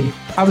played,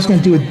 I was going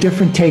to do a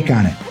different take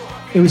on it.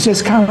 It was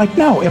just kind of like,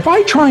 no, if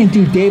I try and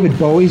do David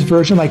Bowie's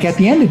version, like at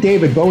the end of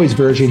David Bowie's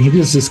version, he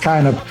does this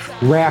kind of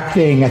rap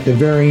thing at the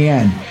very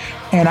end.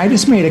 And I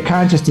just made a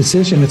conscious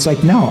decision. It's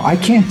like, no, I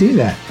can't do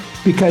that,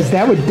 because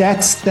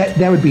that's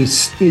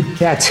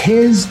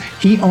his,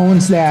 he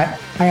owns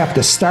that. I have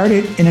to start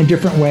it in a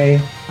different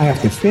way. I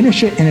have to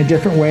finish it in a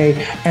different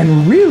way.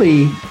 And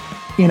really,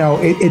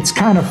 it's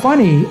kind of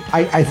funny.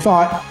 I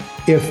thought,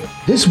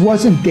 if this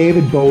wasn't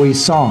David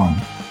Bowie's song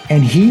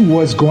and he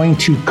was going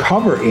to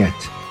cover it,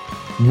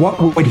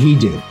 what would he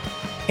do?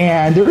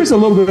 And there is a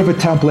little bit of a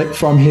template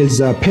from his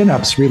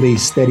Pinups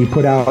release that he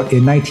put out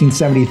in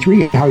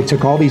 1973, how he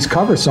took all these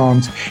cover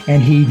songs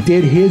and he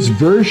did his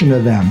version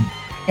of them.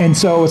 And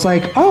so it's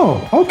like,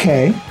 oh,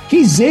 okay,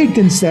 he zigged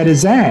instead of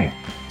zagged.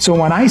 So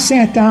when I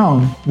sat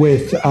down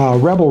with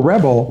Rebel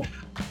Rebel,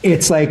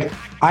 it's like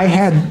I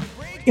had,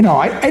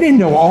 I didn't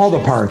know all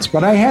the parts,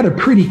 but I had a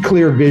pretty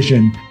clear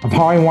vision of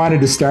how I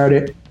wanted to start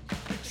it.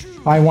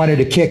 I wanted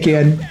to kick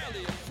in,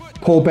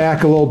 pull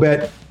back a little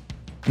bit,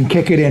 and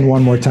kick it in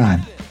one more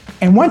time.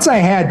 And once I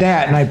had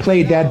that and I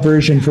played that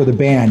version for the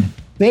band,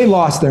 they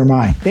lost their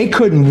mind. They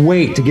couldn't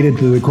wait to get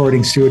into the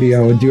recording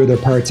studio and do their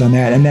parts on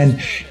that. And then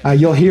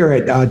you'll hear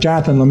it.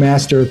 Jonathan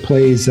LeMaster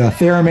plays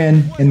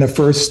theremin in the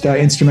first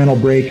instrumental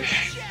break.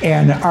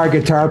 And our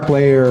guitar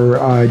player,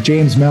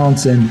 James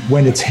Melanson,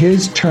 when it's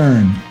his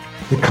turn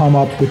to come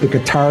up with the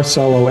guitar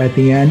solo at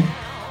the end,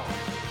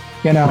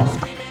 I'm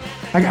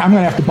going to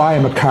have to buy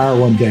him a car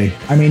one day.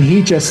 I mean,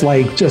 he just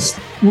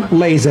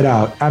lays it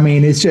out. I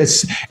mean, it's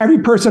just, every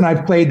person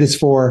I've played this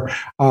for,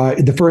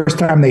 the first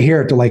time they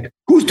hear it, they're like,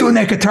 who's doing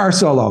that guitar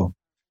solo?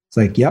 It's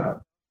like,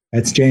 yep,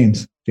 that's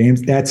James.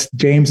 That's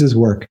James's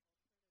work.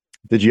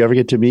 Did you ever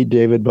get to meet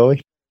David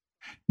Bowie?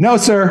 No,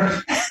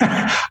 sir.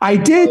 I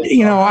did,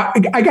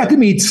 I got to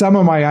meet some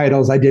of my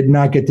idols. I did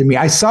not get to meet.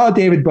 I saw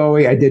David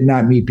Bowie. I did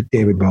not meet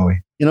David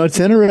Bowie.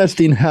 It's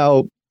interesting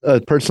how a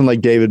person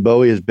like David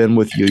Bowie has been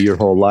with you your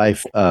whole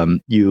life.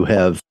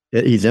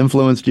 He's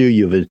influenced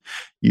you.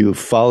 You've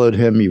followed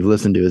him. You've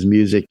listened to his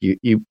music.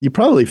 You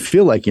probably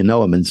feel like you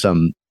know him in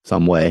some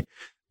way.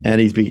 And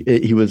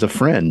he was a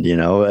friend,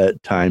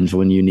 at times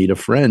when you need a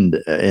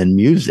friend in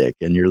music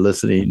and you're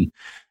listening,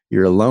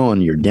 you're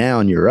alone, you're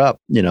down, you're up,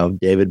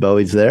 David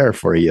Bowie's there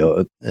for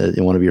you,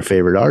 one of your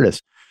favorite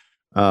artists.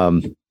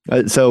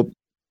 So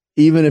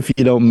even if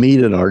you don't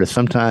meet an artist,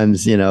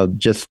 sometimes,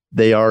 just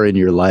they are in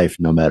your life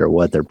no matter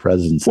what their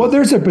presence is. Well,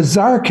 there's a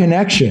bizarre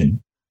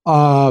connection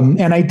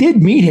And I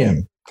did meet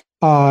him,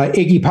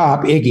 Iggy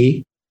Pop,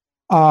 Iggy.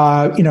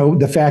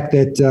 The fact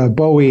that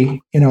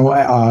Bowie,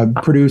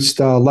 produced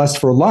Lust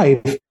for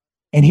Life,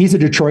 and he's a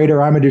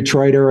Detroiter, I'm a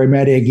Detroiter. I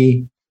met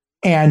Iggy.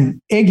 And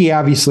Iggy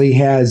obviously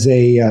has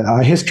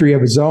a history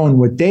of his own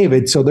with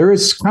David. So there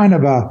is kind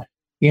of a,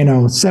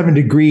 7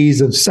 degrees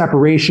of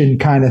separation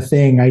kind of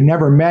thing. I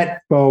never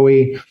met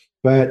Bowie,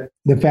 but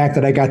the fact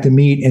that I got to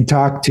meet and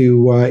talk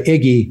to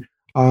Iggy,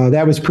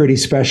 that was pretty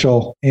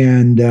special.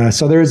 And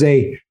so there's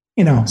a,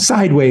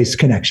 sideways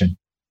connection.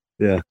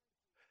 Yeah.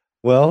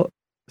 Well,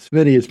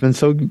 Smitty, it's been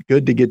so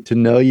good to get to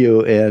know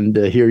you and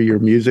hear your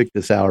music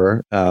this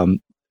hour.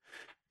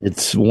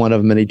 It's one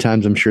of many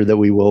times I'm sure that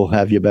we will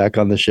have you back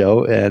on the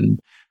show, and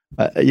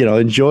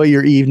enjoy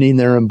your evening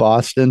there in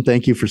Boston.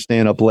 Thank you for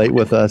staying up late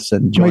with us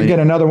and joining. We get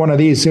another one of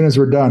these as soon as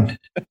we're done.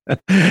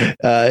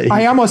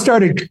 I almost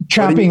started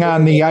chomping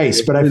on the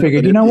ice, but I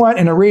figured, you know what?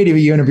 In a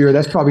radio interview,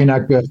 that's probably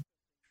not good.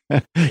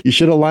 You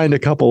should have lined a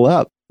couple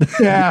up.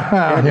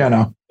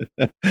 Yeah.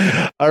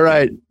 All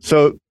right.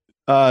 So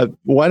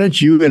why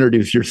don't you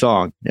introduce your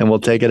song and we'll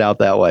take it out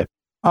that way.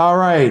 All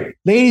right.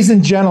 Ladies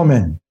and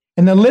gentlemen,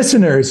 and the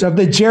listeners of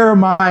the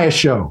Jeremiah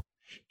Show,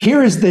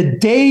 here is the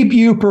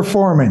debut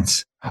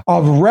performance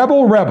of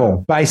Rebel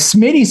Rebel by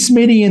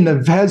Smitty and the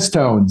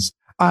Fezztones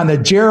on the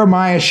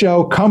Jeremiah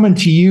Show, coming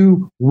to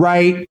you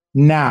right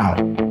now.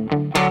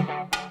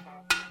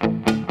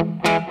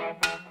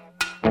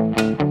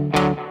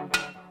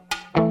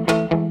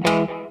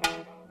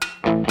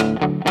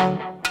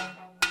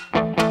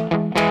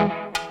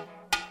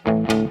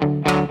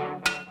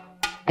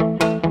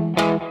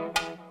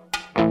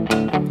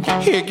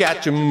 You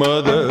got your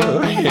mother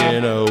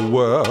in a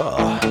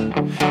whirl,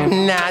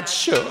 not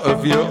sure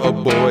if you're a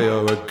boy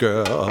or a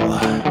girl.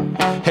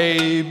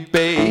 Hey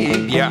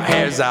babe, your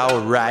hair's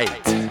alright.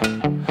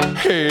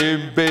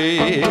 Hey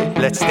babe,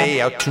 let's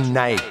stay out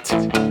tonight.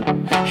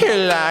 You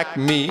like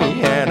me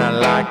and I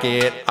like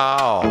it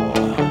all.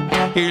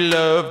 You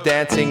love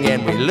dancing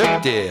and we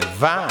look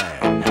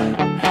divine.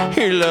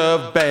 You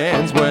love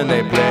bands when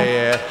they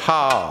play it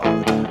hard.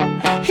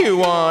 You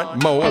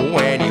want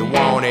more and you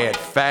want it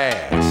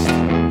fast.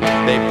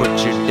 They put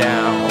you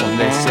down,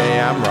 they say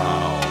I'm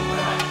wrong.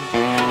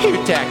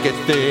 You tack a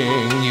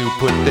thing, you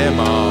put them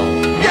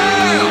on.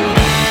 Yeah!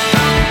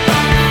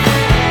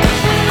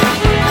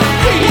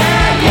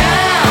 Yeah,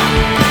 yeah!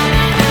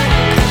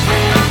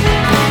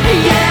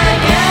 Yeah,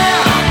 yeah!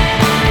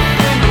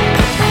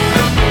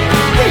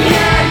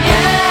 Yeah,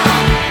 yeah!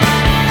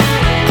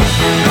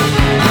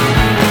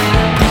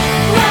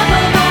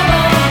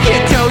 You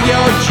tell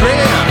your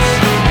dress.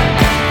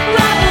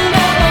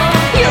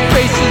 Your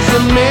face is a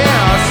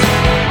mess.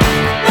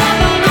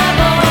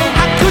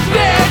 How could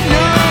that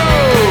know?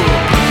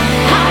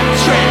 Hot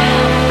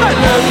trap, I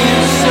love you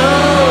so.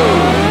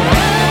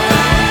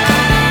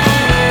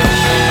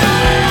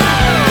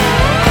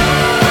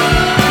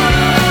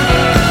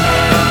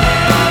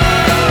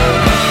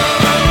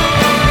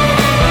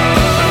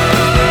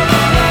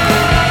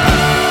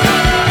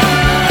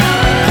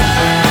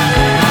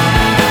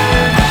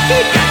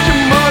 You got your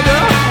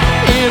mother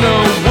in a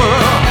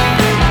whirl,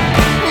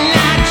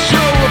 not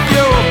sure if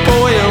you're a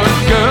boy or a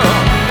girl.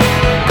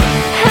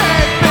 Hey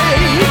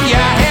babe,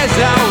 your hair's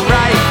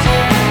alright.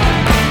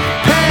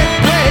 Hey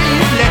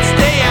babe, let's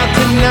stay out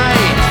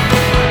tonight.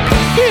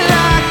 You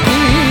like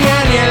me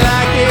and you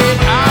like it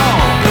all.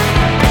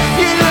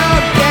 You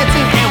love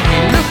dancing and we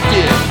look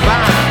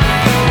divine.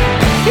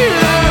 You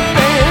love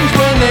bands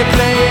when they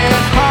play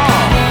it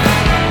hard.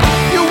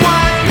 You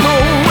want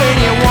more when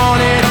you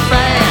want it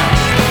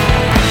fast.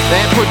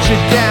 They put you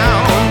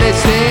down, they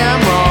say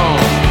I'm wrong.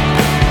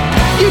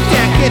 You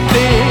tack a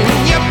thing,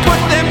 you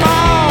put them on.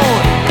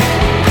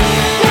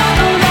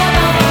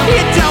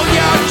 You tell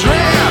your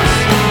dress.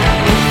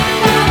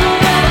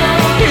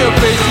 Your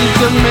face is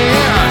a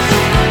mess.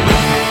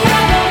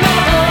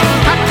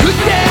 How could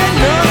they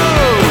know?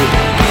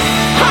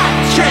 Hot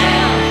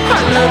trap, I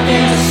love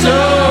you so.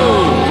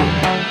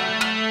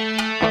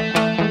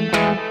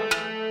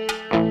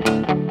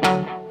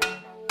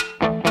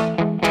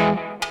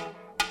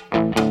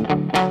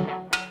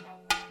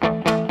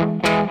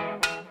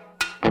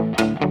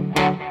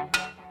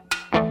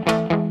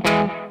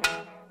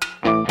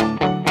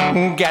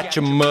 Got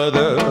your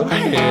mother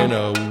in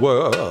a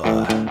whirl,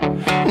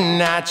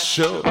 not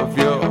sure if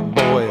you're a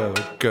boy or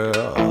a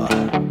girl.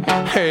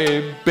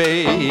 Hey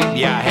babe,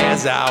 your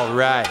hair's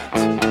alright.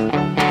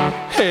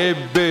 Hey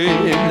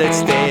babe, let's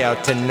stay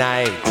out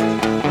tonight.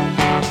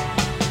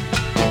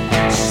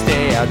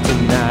 Stay out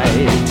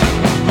tonight.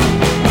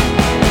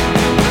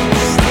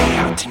 Stay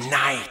out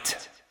tonight.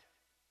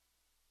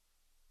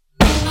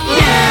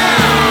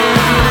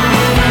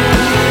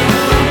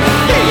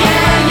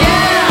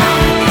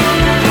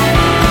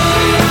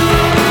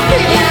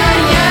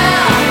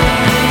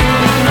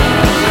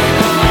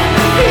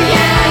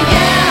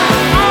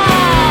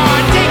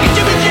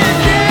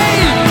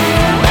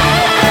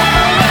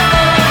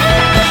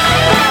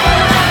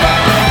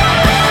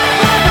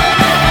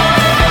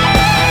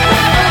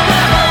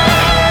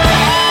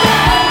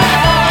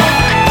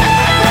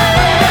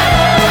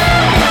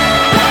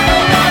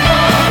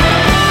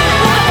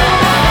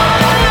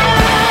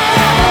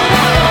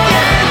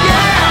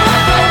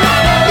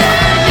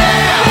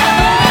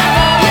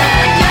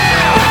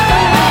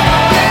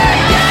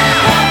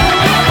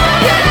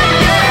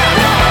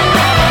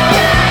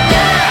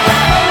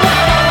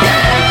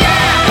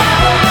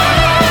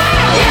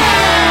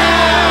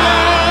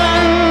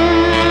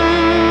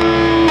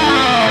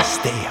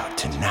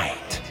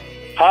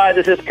 Hi,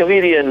 this is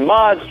comedian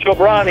Maz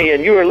Chobrani,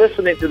 and you are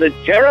listening to The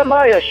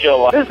Jeremiah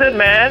Show. Listen,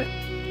 man.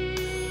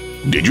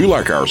 Did you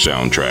like our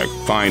soundtrack?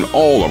 Find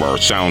all of our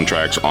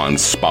soundtracks on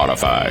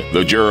Spotify.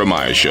 The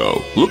Jeremiah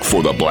Show. Look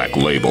for the Black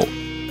Label.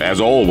 As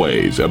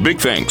always, a big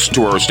thanks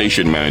to our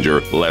station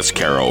manager, Les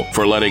Carroll,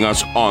 for letting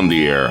us on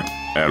the air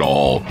at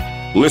all.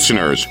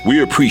 Listeners,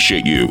 we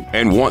appreciate you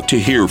and want to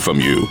hear from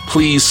you.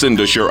 Please send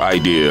us your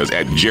ideas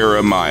at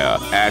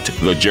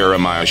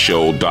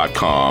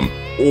jeremiah@thejeremiahshow.com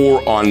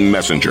or on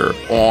Messenger,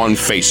 on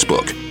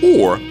Facebook,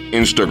 or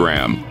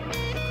Instagram.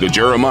 The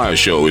Jeremiah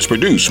Show is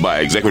produced by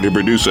executive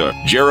producer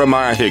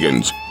Jeremiah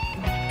Higgins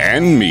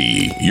and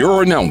me,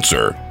 your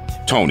announcer,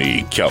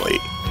 Tony Kelly.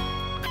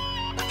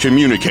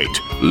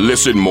 Communicate,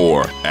 listen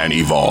more, and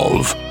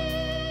evolve.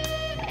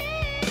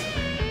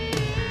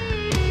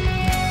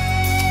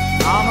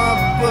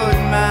 I'ma put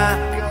my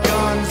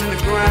guns in the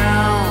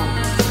ground.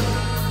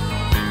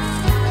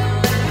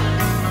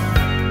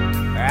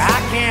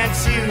 I can't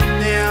shoot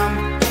them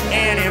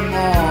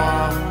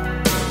anymore.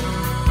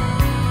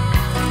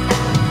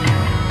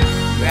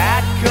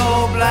 That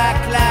cold black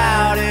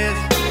cloud is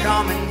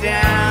coming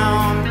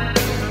down.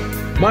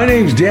 My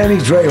name's Danny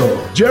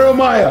Trejo.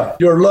 Jeremiah,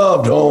 you're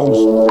loved,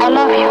 Holmes. I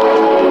love you.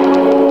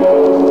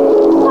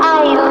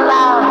 I love you.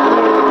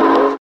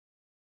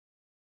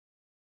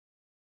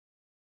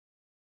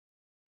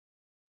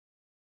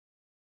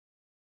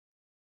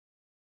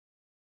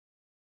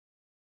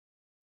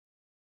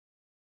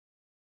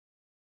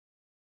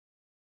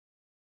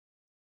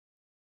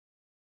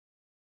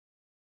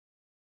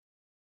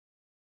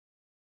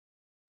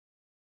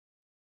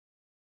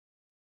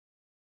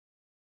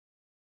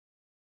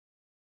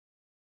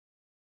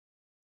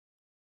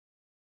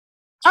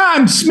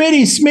 I'm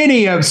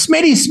Smitty of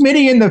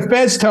Smitty and the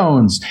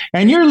Fezztones,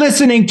 and you're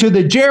listening to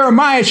The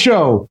Jeremiah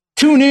Show.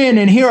 Tune in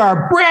and hear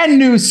our brand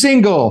new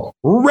single,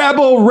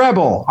 Rebel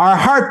Rebel, our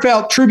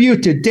heartfelt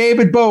tribute to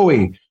David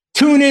Bowie.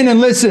 Tune in and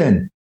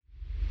listen.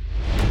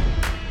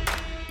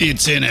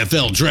 It's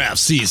NFL draft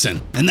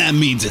season, and that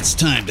means it's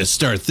time to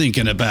start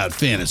thinking about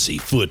fantasy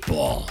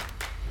football.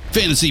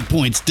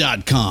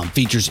 FantasyPoints.com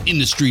features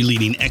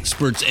industry-leading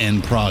experts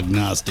and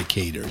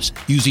prognosticators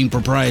using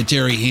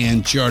proprietary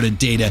hand-charted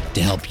data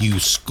to help you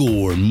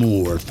score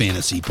more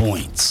fantasy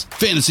points.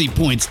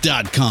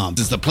 FantasyPoints.com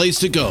is the place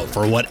to go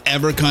for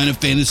whatever kind of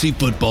fantasy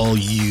football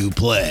you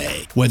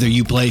play. Whether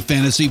you play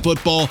fantasy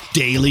football,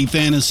 daily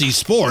fantasy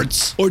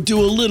sports, or do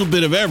a little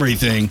bit of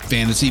everything,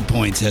 Fantasy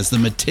Points has the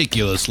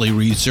meticulously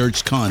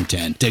researched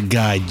content to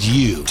guide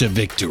you to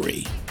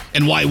victory.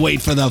 And why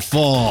wait for the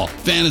fall?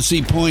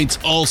 Fantasy Points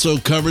also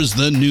covers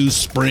the new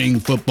spring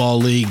football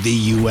league,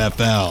 the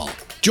UFL.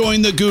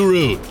 Join the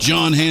guru,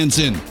 John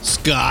Hansen,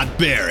 Scott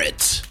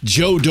Barrett,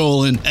 Joe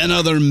Dolan, and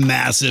other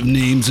massive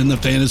names in the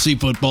fantasy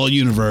football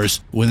universe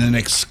with an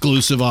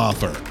exclusive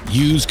offer.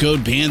 Use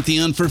code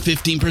Pantheon for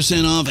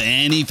 15% off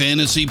any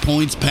Fantasy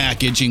Points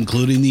package,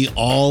 including the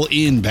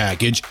all-in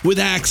package, with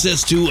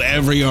access to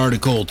every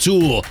article,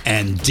 tool,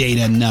 and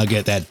data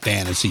nugget that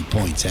Fantasy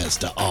Points has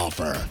to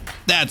offer.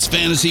 That's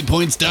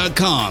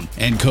FantasyPoints.com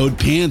and code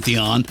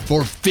Pantheon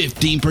for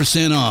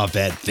 15% off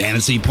at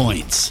Fantasy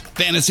Points.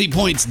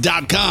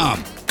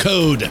 FantasyPoints.com,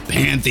 code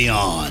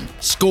Pantheon.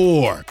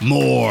 Score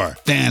more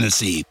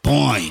fantasy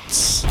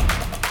points.